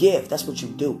 Because if you give, that's what you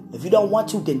do. If you don't want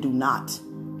to, then do not.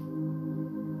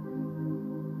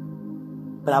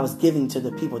 But I was giving to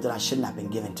the people that I shouldn't have been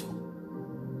giving to.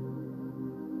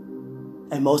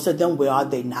 And most of them, where are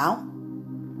they now?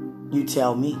 You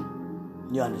tell me.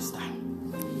 You understand?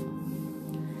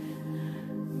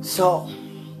 So,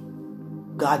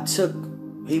 God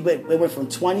it went from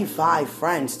 25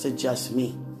 friends to just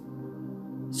me.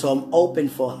 So I'm open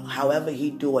for however he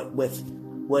do it with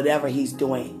whatever he's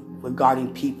doing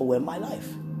regarding people in my life.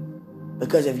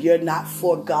 Because if you're not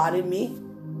for God in me,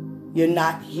 you're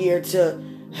not here to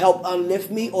help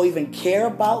uplift me or even care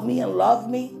about me and love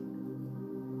me,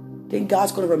 then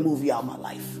God's going to remove you out of my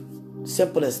life.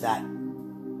 Simple as that.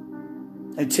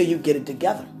 Until you get it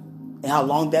together. And how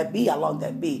long that be.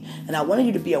 And I wanted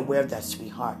you to be aware of that,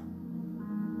 sweetheart.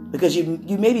 Because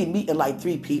you may be meeting like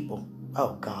 3 people.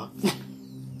 Oh, God.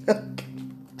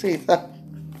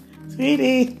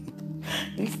 Sweetie.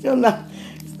 You still not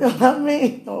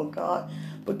me. Oh, God.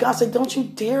 But God said, don't you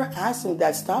dare ask him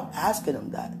that. Stop asking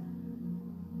him that.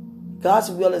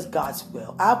 God's will is God's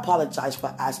will. I apologize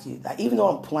for asking you that. Even though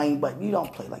I'm playing, but you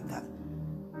don't play like that.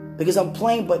 Because I'm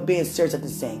playing but being serious at the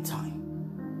same time.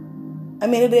 I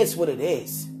mean, it is what it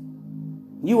is.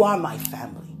 You are my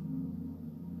family.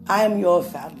 I am your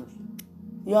family.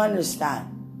 You understand?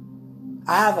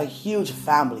 I have a huge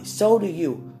family. So do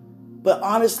you. But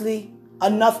honestly,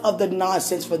 enough of the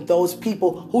nonsense for those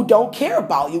people who don't care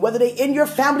about you, whether they're in your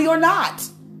family or not.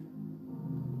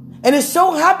 And it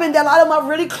so happened that a lot of them are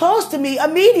really close to me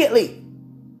immediately.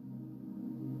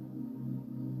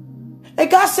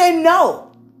 And God said, no.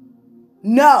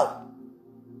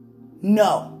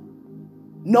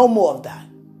 No more of that.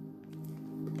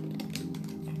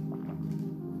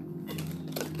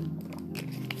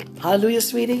 Hallelujah,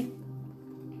 sweetie.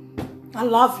 I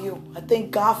love you. I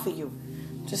thank God for you.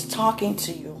 Just talking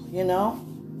to you,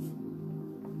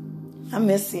 I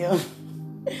miss you.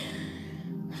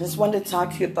 I just wanted to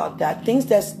talk to you about that. Things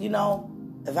that's,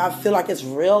 if I feel like it's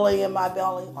really in my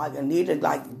belly, like I need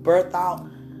to birth out,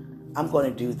 I'm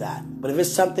going to do that. But if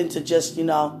it's something to just,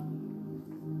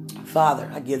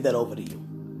 Father, I give that over to you.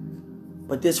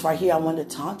 But this right here I want to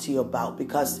talk to you about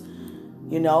because,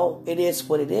 it is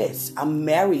what it is. I'm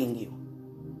marrying you.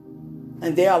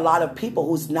 And there are a lot of people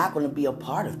who's not going to be a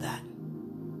part of that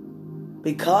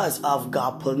because of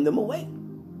God pulling them away.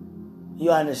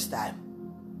 You understand?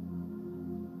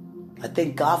 I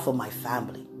thank God for my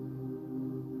family.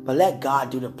 But let God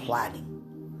do the planning.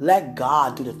 Let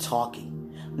God do the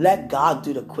talking. Let God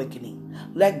do the quickening.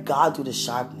 Let God do the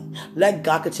sharpening. Let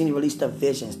God continue to release the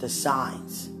visions, the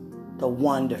signs, the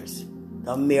wonders,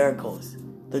 the miracles,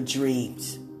 the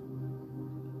dreams.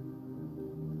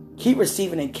 Keep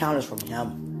receiving encounters from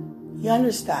Him. You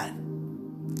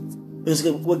understand? Because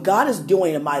what God is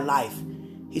doing in my life,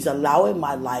 He's allowing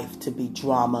my life to be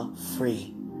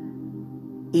drama-free.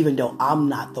 Even though I'm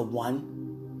not the one,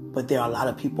 but there are a lot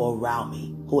of people around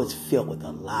me who is filled with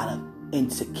a lot of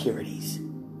insecurities.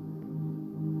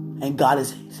 And God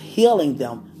is healing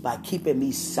them by keeping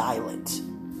me silent.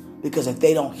 Because if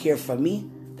they don't hear from me,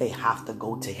 they have to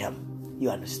go to Him.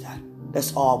 You understand?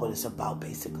 That's all what it's about,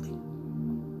 basically.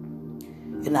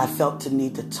 And I felt the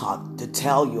need to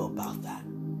tell you about that.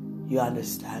 You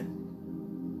understand?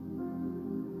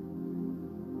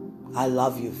 I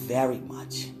love you very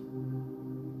much.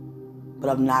 But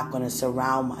I'm not going to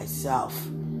surround myself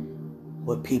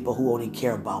with people who only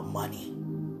care about money.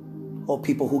 Or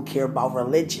people who care about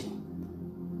religion.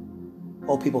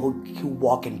 Or people who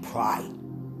walk in pride.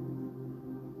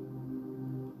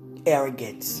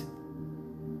 Arrogance.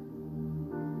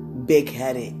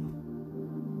 Big-headed.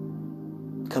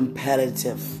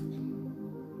 Competitive.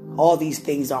 All these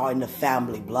things are in the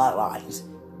family bloodlines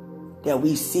that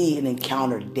we see and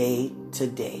encounter day to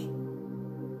day.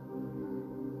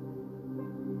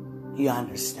 You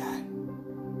understand?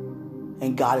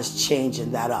 And God is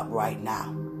changing that up right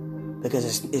now.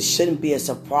 Because it shouldn't be a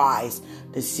surprise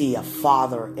to see a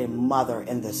father and mother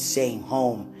in the same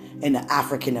home in the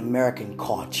African American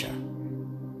culture.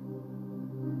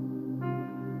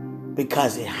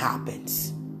 Because it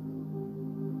happens.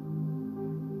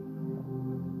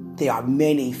 There are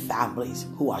many families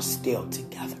who are still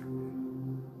together.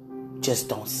 Just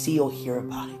don't see or hear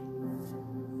about it.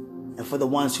 And for the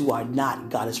ones who are not,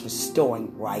 God is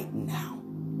restoring right now.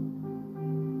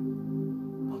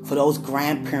 For those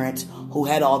grandparents who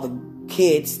had all the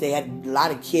kids, they had a lot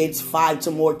of kids, 5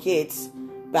 to more kids,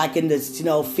 back in the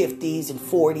 50s and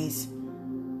 40s.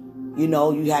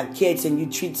 You have kids and you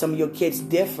treat some of your kids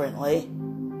differently.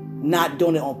 Not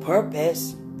doing it on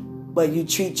purpose, but you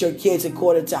treat your kids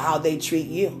according to how they treat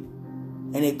you.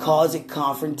 And it causes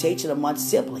confrontation amongst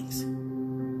siblings.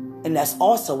 And that's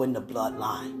also in the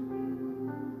bloodline.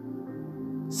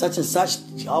 Such and such,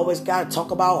 she always got to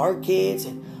talk about her kids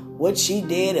and what she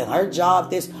did and her job,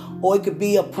 this. Or it could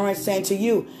be a parent saying to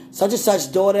you, such and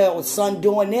such daughter or son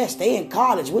doing this. They in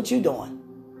college. What you doing?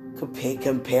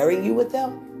 Comparing you with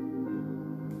them?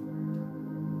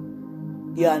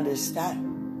 You understand?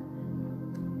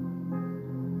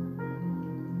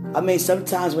 I mean,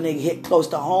 sometimes when they hit close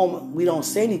to home, we don't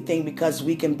say anything because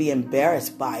we can be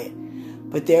embarrassed by it.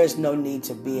 But there is no need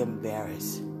to be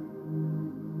embarrassed.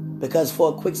 Because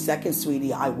for a quick second,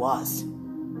 sweetie, I was.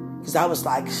 Because I was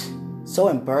like so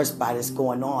embarrassed by this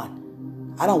going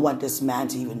on. I don't want this man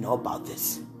to even know about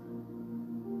this.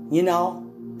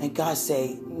 And God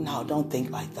say, no, don't think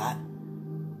like that.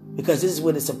 Because this is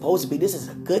what it's supposed to be. This is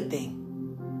a good thing.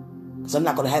 Because I'm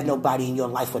not going to have nobody in your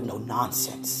life with no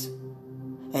nonsense.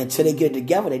 And until they get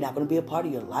together, they're not going to be a part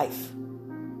of your life.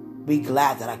 Be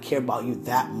glad that I care about you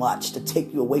that much to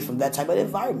take you away from that type of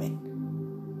environment.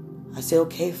 I said,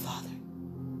 okay, Father.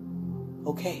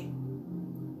 Okay.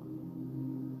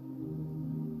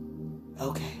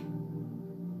 Okay.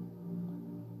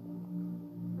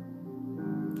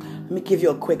 Let me give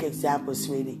you a quick example,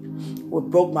 sweetie. What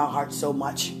broke my heart so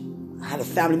much. I had a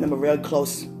family member very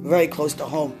close to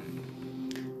home.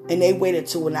 And they waited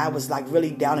till when I was like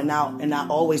really down and out. And I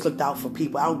always looked out for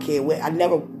people. I don't care where. I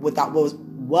never was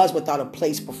without a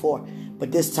place before.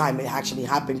 But this time it actually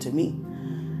happened to me.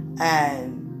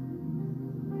 And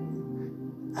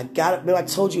remember I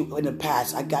told you in the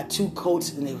past, I got 2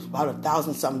 coats and it was about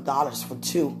 $1,000-something for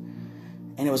 2.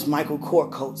 And it was Michael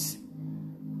Kors coats.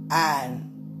 And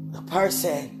the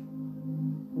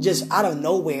person just out of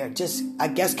nowhere, I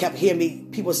guess kept hearing me,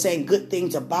 people saying good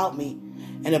things about me.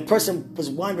 And the person was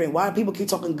wondering, why do people keep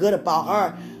talking good about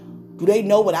her? Do they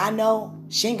know what I know?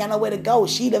 She ain't got nowhere to go.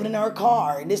 She living in her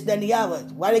car and this, that, and the other.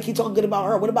 Why do they keep talking good about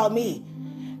her? What about me?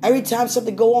 Every time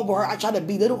something go on with her, I try to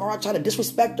belittle her. I try to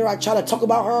disrespect her. I try to talk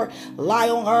about her, lie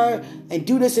on her, and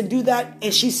do this and do that.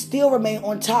 And she still remained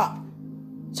on top.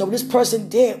 So what this person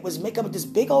did was make up this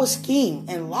big old scheme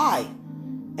and lie.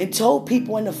 And told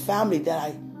people in the family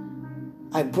that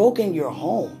I broke in your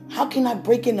home. How can I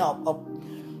break in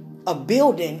a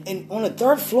building and on the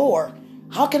 3rd floor?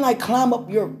 How can I climb up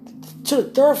to the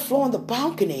 3rd floor on the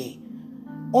balcony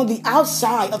on the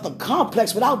outside of the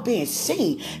complex without being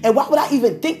seen? And why would I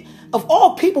even think, of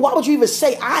all people, why would you even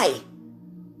say I?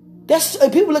 That's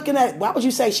people looking at it, why would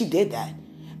you say she did that?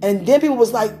 And then people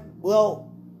was like,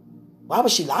 well, Why would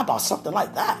she lie about something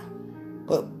like that?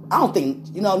 But I don't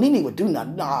think, Nene would do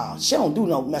nothing. Nah, she don't do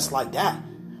no mess like that.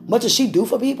 Much as she do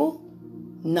for people,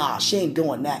 nah, she ain't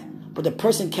doing that. But the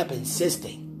person kept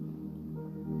insisting.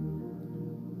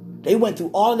 They went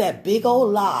through all of that big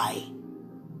old lie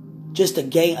just to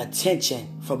gain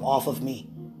attention from off of me.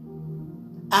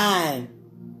 And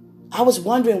I was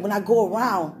wondering, when I go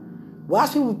around, why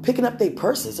is people picking up their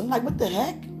purses? I'm like, what the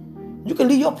heck? You can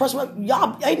leave your purse.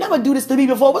 Y'all ain't never do this to me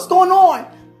before. What's going on?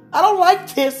 I don't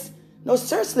like this. No,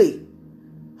 seriously.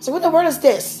 I said, what the word is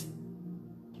this?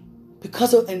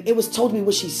 And it was told me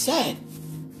what she said.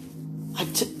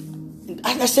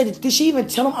 I said, did she even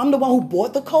tell them I'm the one who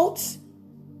bought the coats?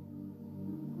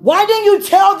 Why didn't you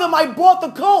tell them I bought the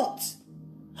coats?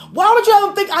 Why would you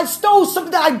ever think I stole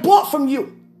something that I bought from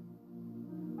you?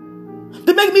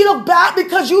 To make me look bad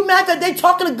because you mad that they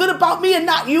talking good about me and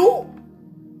not you?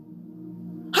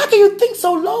 How can you think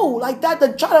so low like that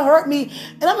to try to hurt me?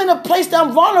 And I'm in a place that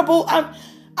I'm vulnerable. I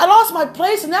lost my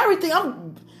place and everything.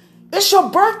 It's your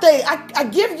birthday.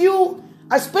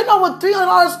 I spent over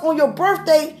 $300 on your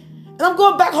birthday, and I'm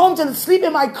going back home to sleep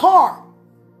in my car.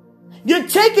 You're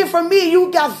taking from me.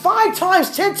 You got 5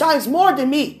 times, 10 times more than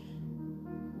me.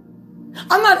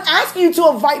 I'm not asking you to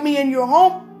invite me in your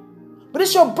home, but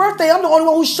it's your birthday. I'm the only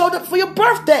one who showed up for your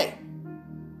birthday.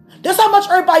 That's how much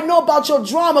everybody know about your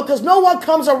drama, because no one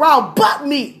comes around but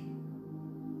me.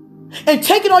 And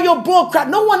taking all your bull crap.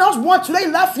 No one else wants you. They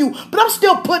left you, but I'm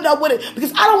still putting up with it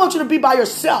because I don't want you to be by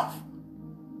yourself.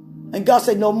 And God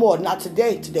said, no more. Not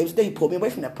today. Today was the day He pulled me away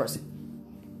from that person.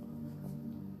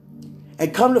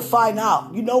 And come to find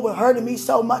out, what hurting me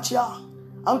so much, y'all?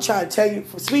 I'm trying to tell you,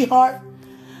 sweetheart,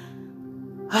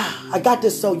 I got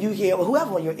this so you hear, or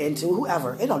whoever you're into,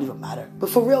 whoever, it don't even matter.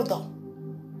 But for real though,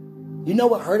 you know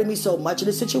what hurted me so much in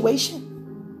this situation?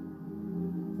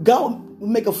 God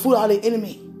would make a fool out of the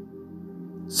enemy.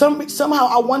 Somehow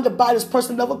I wanted to buy this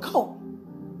person another coat.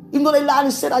 Even though they lied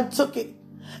and said I took it.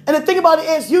 And the thing about it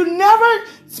is, you never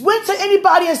went to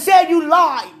anybody and said you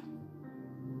lied.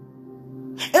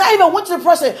 And I even went to the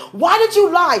person, why did you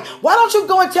lie? Why don't you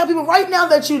go and tell people right now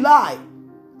that you lied?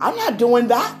 I'm not doing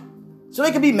that. So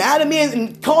they can be mad at me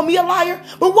and call me a liar.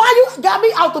 But why you got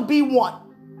me out to be one?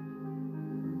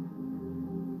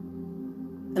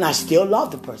 And I still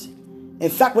love the person. In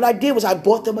fact, what I did was I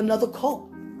bought them another coat.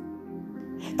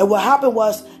 And what happened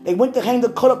was they went to hang the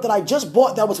coat up that I just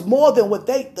bought that was more than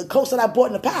the coats that I bought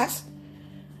in the past.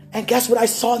 And guess what I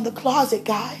saw in the closet,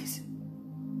 guys?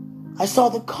 I saw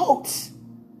the coats.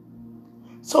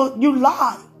 So you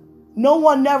lied. No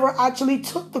one never actually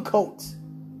took the coats.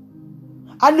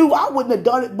 I knew I wouldn't have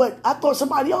done it, but I thought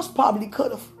somebody else probably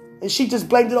could have. And she just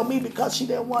blamed it on me because she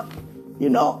didn't want,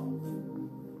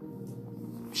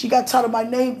 She got tired of my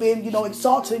name being,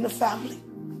 exalted in the family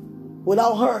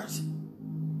without hers.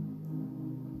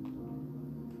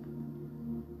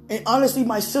 And honestly,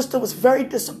 my sister was very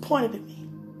disappointed in me.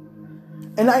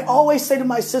 And I always say to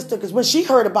my sister, because when she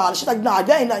heard about it, she's like, nah,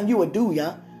 that ain't nothing you would do,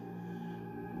 yeah?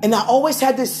 And I always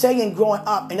had this saying growing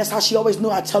up, and that's how she always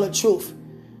knew I tell the truth.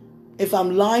 If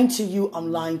I'm lying to you,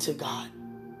 I'm lying to God.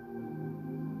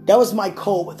 That was my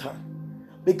code with her.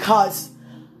 Because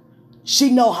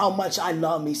she know how much I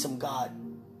love me some God.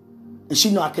 And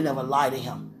she know I can never lie to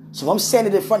Him. So if I'm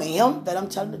standing in front of Him that I'm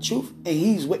telling the truth, and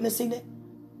He's witnessing it,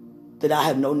 then I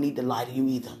have no need to lie to you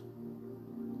either.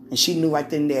 And she knew right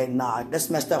then and there, nah,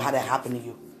 that's messed up how that happened to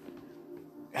you.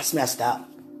 That's messed up.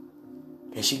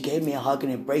 And she gave me a hug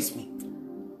and embraced me.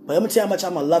 But let me tell you how much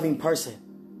I'm a loving person.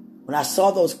 When I saw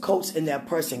those coats in that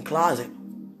person's closet,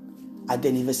 I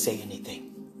didn't even say anything.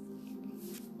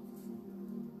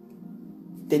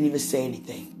 Didn't even say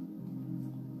anything.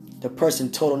 The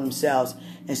person told on themselves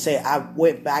and said, I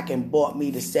went back and bought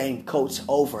me the same coats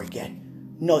over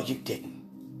again. No, you didn't.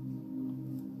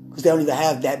 Because they don't even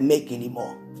have that make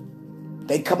anymore.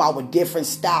 They come out with different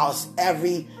styles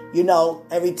every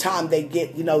time they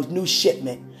get, new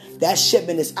shipment. That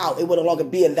shipment is out. It will no longer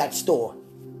be in that store.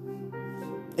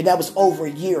 And that was over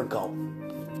a year ago.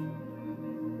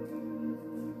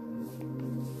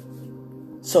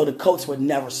 So the coats were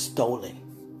never stolen.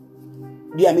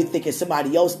 You had me thinking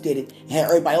somebody else did it and had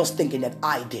everybody else thinking that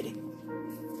I did it.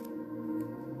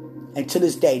 And to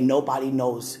this day, nobody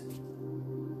knows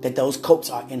that those coats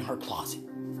are in her closet.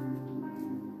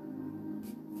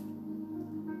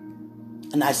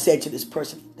 And I said to this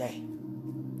person today,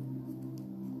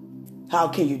 how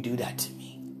can you do that to me?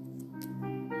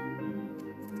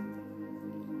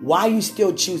 Why you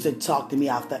still choose to talk to me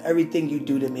after everything you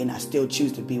do to me and I still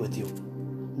choose to be with you?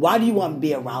 Why do you want to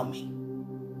be around me?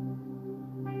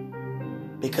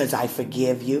 Because I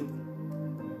forgive you?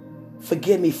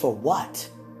 Forgive me for what?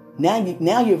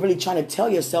 Now you're really trying to tell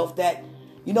yourself that,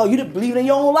 you don't believe in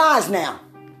your own lies now.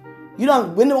 You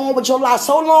done went on with your life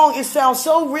so long, it sounds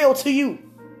so real to you.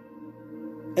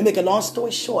 And make a long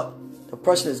story short, the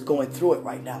person is going through it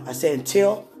right now. I said,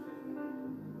 until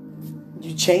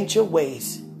you change your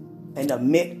ways and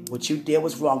admit what you did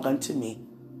was wrong unto me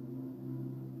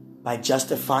by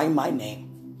justifying my name,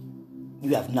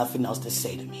 you have nothing else to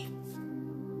say to me.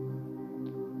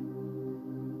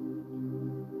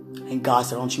 And God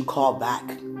said, don't you call back,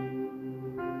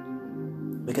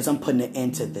 because I'm putting an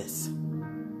end to this.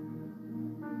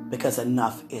 Because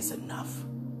enough is enough.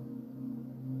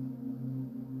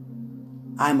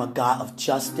 I'm a God of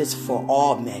justice for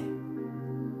all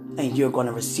men, and you're going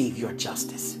to receive your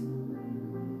justice.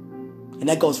 And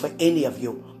that goes for any of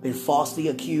you been falsely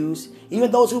accused,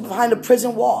 even those who are behind the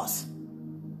prison walls.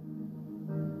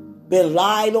 Been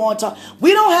lied on.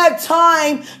 We don't have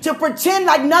time to pretend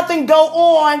like nothing go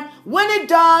on when it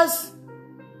does.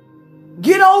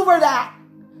 Get over that.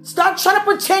 Stop trying to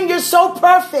pretend you're so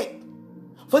perfect.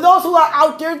 For those who are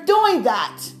out there doing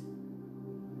that.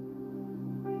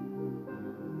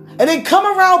 And then come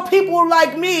around people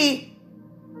like me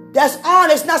that's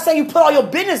honest. Not saying you put all your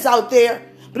business out there,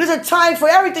 but there's a time for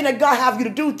everything that God have you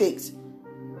to do things.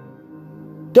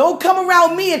 Don't come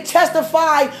around me and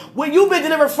testify where you've been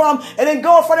delivered from and then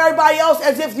go in front of everybody else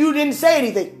as if you didn't say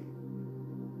anything.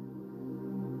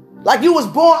 Like you was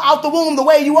born out the womb the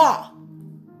way you are.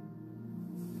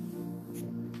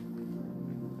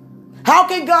 How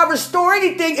can God restore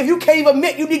anything if you can't even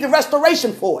admit you need the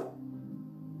restoration for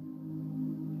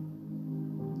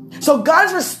it? So God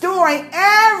is restoring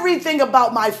everything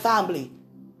about my family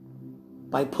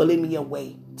by pulling me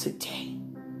away today.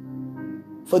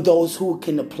 For those who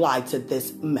can apply to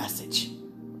this message.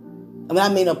 I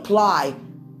mean apply,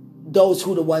 those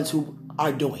who are the ones who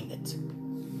are doing it.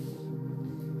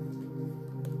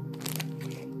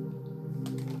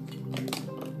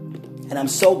 And I'm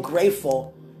so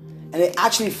grateful. And it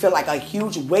actually felt like a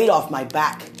huge weight off my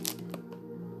back.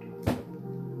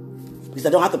 Because I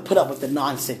don't have to put up with the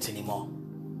nonsense anymore.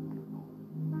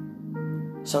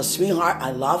 So, sweetheart,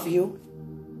 I love you.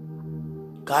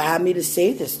 God had me to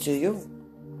say this to you.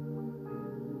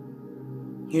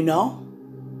 You know,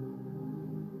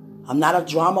 I'm not a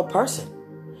drama person.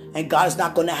 And God is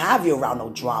not going to have you around no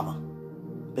drama.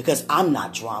 Because I'm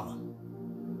not drama.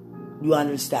 You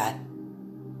understand?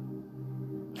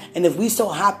 And if we so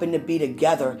happen to be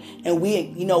together and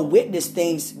we, witness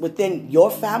things within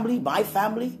your family, my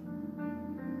family,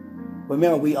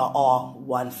 remember we are all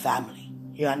one family.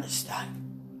 You understand?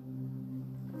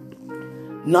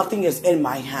 Nothing is in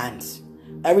my hands.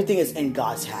 Everything is in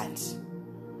God's hands.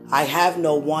 I have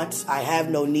no wants. I have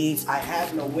no needs. I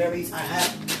have no worries. I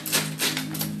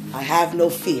have no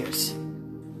fears.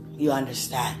 You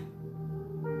understand?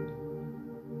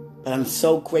 But I'm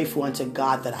so grateful unto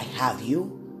God that I have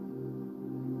you.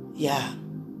 Yeah.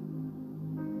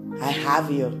 I have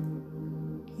you.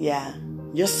 Yeah.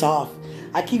 You're soft.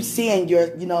 I keep seeing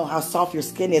how soft your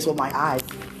skin is with my eyes.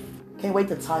 Can't wait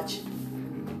to touch.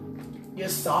 You're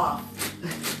soft.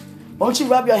 Won't you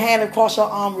rub your hand across your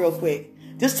arm real quick?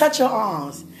 Just touch your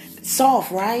arms.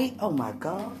 Soft, right? Oh my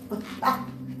God.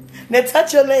 Now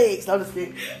touch your legs. No, just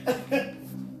kidding.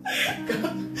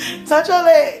 Touch your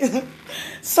legs.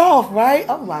 Soft, right?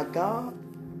 Oh my God.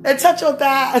 And touch your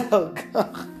thigh. Oh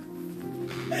God.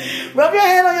 Rub your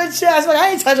hand on your chest. Like,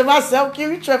 I ain't touching myself.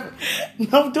 Q, you tripping.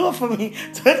 No, do it for me.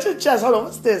 Touch your chest. Hold on,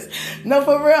 what's this? No,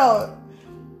 for real.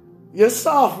 You're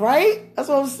soft, right? That's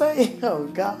what I'm saying. Oh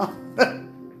God.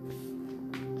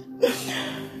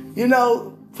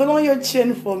 Put on your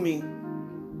chin for me.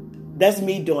 That's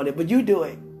me doing it, but you do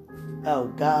it. Oh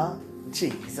God.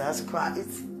 Jesus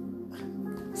Christ.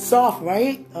 Soft,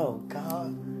 right? Oh God.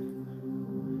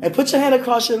 And put your hand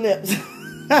across your lips.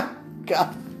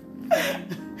 God.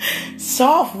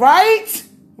 Soft, right?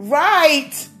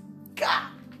 Right. God.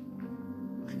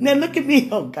 Now look at me.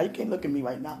 Oh God, you can't look at me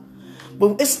right now.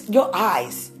 But it's your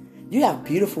eyes. You have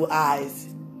beautiful eyes.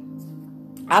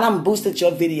 I done boosted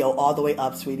your video all the way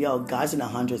up, sweetie. Oh, God's in the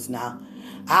hundreds now.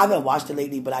 I haven't watched it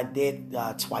lately, but I did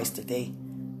twice today.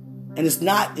 And it's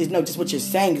not, just what you're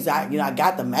saying, because I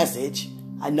got the message.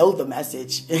 I know the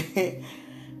message.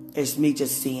 It's me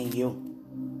just seeing you.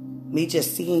 Me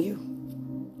just seeing you.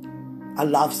 I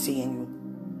love seeing you.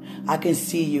 I can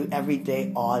see you every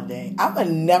day, all day. I would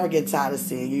never get tired of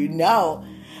seeing you.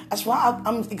 That's why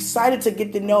I'm excited to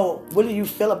get to know what do you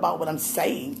feel about what I'm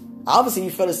saying. Obviously, you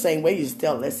feel the same way. You're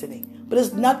still listening. But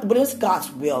it's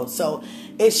God's will. So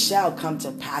it shall come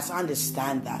to pass. I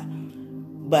understand that.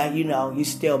 But, you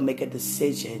still make a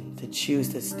decision to choose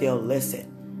to still listen.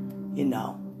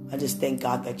 I just thank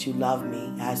God that you love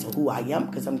me as who I am,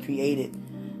 because I'm created,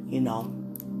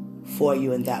 for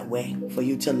you in that way, for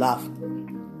you to love.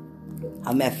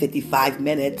 I'm at 55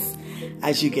 minutes,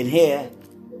 as you can hear.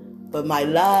 But my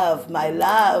love,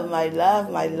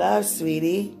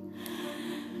 sweetie.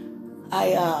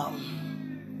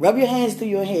 Rub your hands through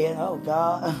your hair. Oh,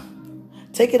 God.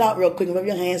 Take it out real quick and rub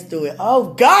your hands through it.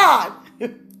 Oh, God.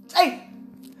 Hey,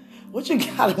 what you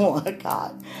got on,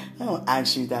 God? I don't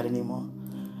ask you that anymore.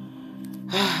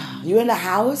 You in the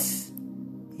house?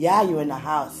 Yeah, you in the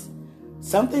house.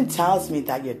 Something tells me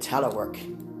that you're telework.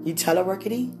 You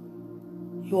teleworking?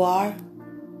 You are?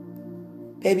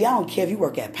 Baby, I don't care if you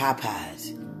work at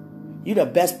Popeyes. You the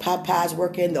best Popeyes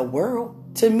worker in the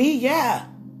world. To me, yeah.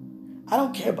 I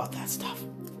don't care about that stuff.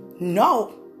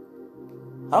 No.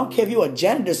 I don't care if you're a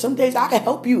janitor. Some days I can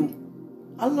help you.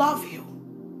 I love you.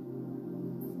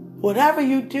 Whatever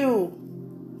you do,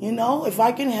 if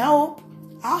I can help,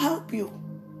 I'll help you.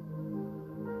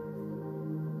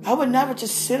 I would never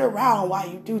just sit around while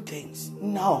you do things.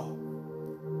 No.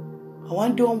 I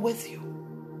want to do them with you.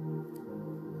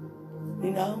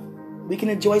 We can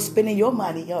enjoy spending your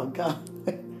money. Oh, God.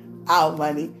 Our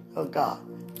money. Oh, God.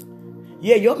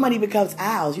 Yeah, your money becomes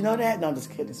ours. You know that? No, I'm just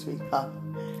kidding, sweetheart.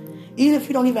 Even if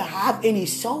you don't even have any,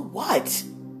 so what?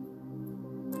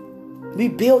 We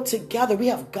build together. We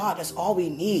have God. That's all we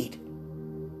need.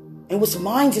 And what's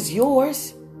mine is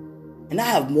yours. And I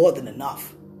have more than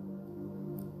enough.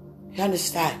 You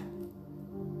understand?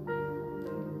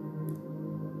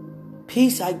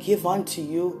 Peace I give unto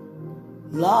you.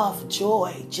 Love,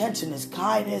 joy, gentleness,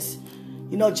 kindness,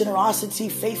 generosity,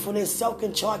 faithfulness,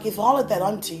 self-control. I give all of that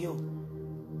unto you.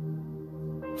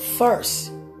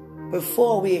 First,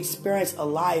 before we experience a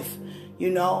life,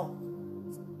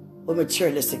 with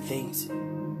materialistic things.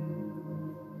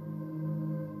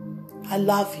 I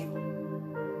love you.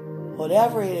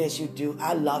 Whatever it is you do,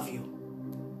 I love you.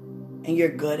 And you're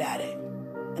good at it.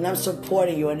 And I'm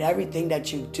supporting you in everything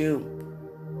that you do.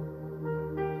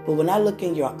 But when I look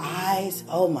in your eyes,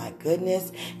 oh my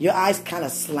goodness, your eyes kind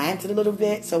of slanted a little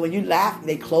bit. So when you laugh,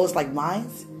 they close like mine.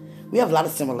 We have a lot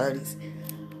of similarities.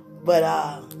 But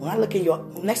when I look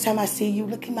in next time I see you,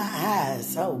 look in my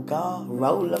eyes. Oh God,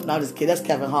 roll up. No, I'm just kidding. That's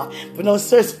Kevin Hart. But no,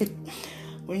 seriously,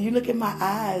 when you look in my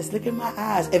eyes, look in my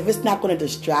eyes. If it's not going to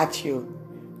distract you,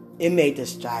 it may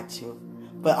distract you.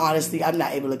 But honestly, I'm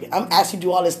not able to look at. I'm actually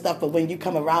do all this stuff, but when you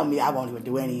come around me, I won't even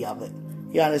do any of it.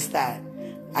 You understand?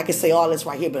 I can say all this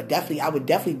right here, but I would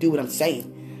definitely do what I'm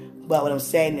saying. But what I'm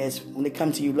saying is, when it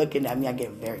comes to you looking at me, I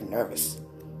get very nervous.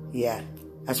 Yeah.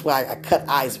 That's why I cut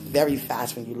eyes very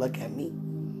fast when you look at me.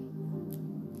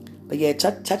 But yeah,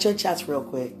 touch your chest real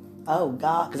quick. Oh,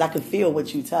 God. Because I can feel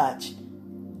what you touch.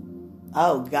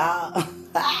 Oh, God.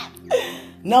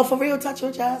 No, for real, touch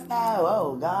your chest now.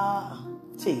 Oh, God.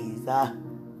 Jesus.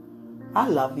 I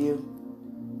love you.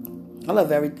 I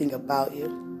love everything about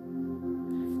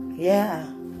you. Yeah.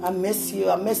 I miss you.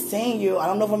 I miss seeing you. I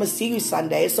don't know if I'm going to see you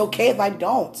Sunday. It's okay if I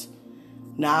don't.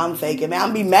 Nah, I'm faking, man.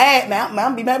 I'm be mad, man.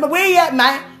 I'm be mad. But where you at,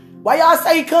 man? Why y'all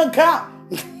say you couldn't come?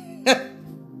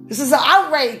 This is an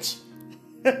outrage.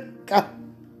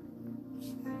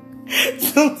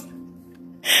 Soon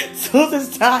as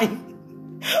it's time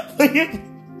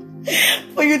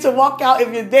for you to walk out,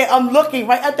 if you're there, I'm looking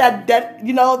right at that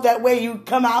that way you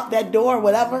come out that door or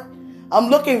whatever. I'm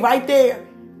looking right there.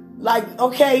 Like,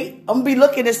 okay, I'm going to be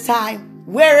looking this time.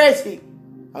 Where is he?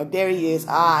 Oh, there he is.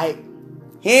 All right.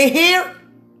 He ain't here.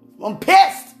 I'm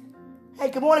pissed. Hey,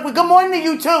 good morning. Well, good morning to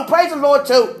you, too. Praise the Lord,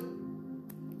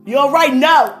 too. You all right?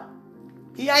 No.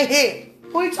 He ain't here.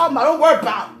 Who are you talking about? Don't worry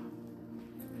about him.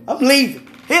 I'm leaving.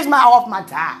 Here's off my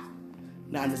time.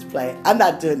 No, I'm just playing. I'm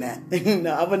not doing that.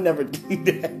 No, I would never do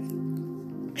that.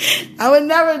 I would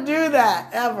never do that,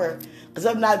 ever. Because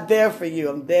I'm not there for you.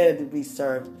 I'm there to be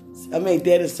served.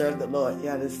 There to serve the Lord. You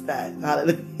understand?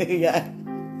 Hallelujah.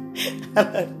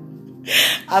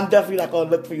 I'm definitely not going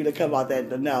to look for you to come out that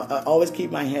door. No, I always keep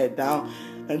my head down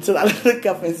until I look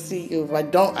up and see you. If I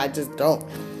don't, I just don't.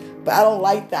 But I don't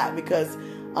like that because,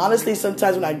 honestly,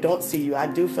 sometimes when I don't see you, I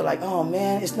do feel like, oh,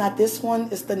 man, it's not this one.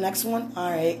 It's the next one.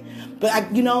 All right. But,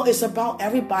 it's about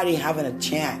everybody having a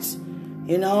chance,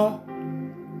 It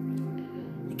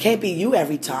can't be you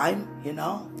every time, It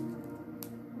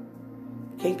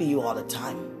can't be you all the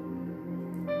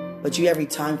time. But you every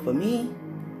time for me,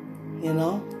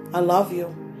 I love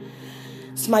you.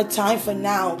 It's my time for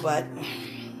now, but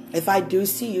if I do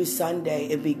see you Sunday,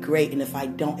 it'd be great. And if I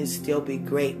don't, it'd still be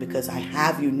great because I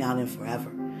have you now and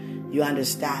forever. You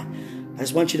understand? I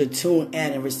just want you to tune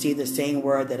in and receive the same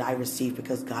word that I received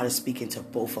because God is speaking to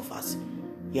both of us.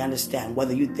 You understand?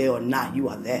 Whether you're there or not, you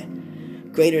are there.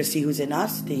 Greater is he who's in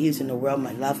us than he who's in the world.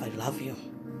 My love, I love you.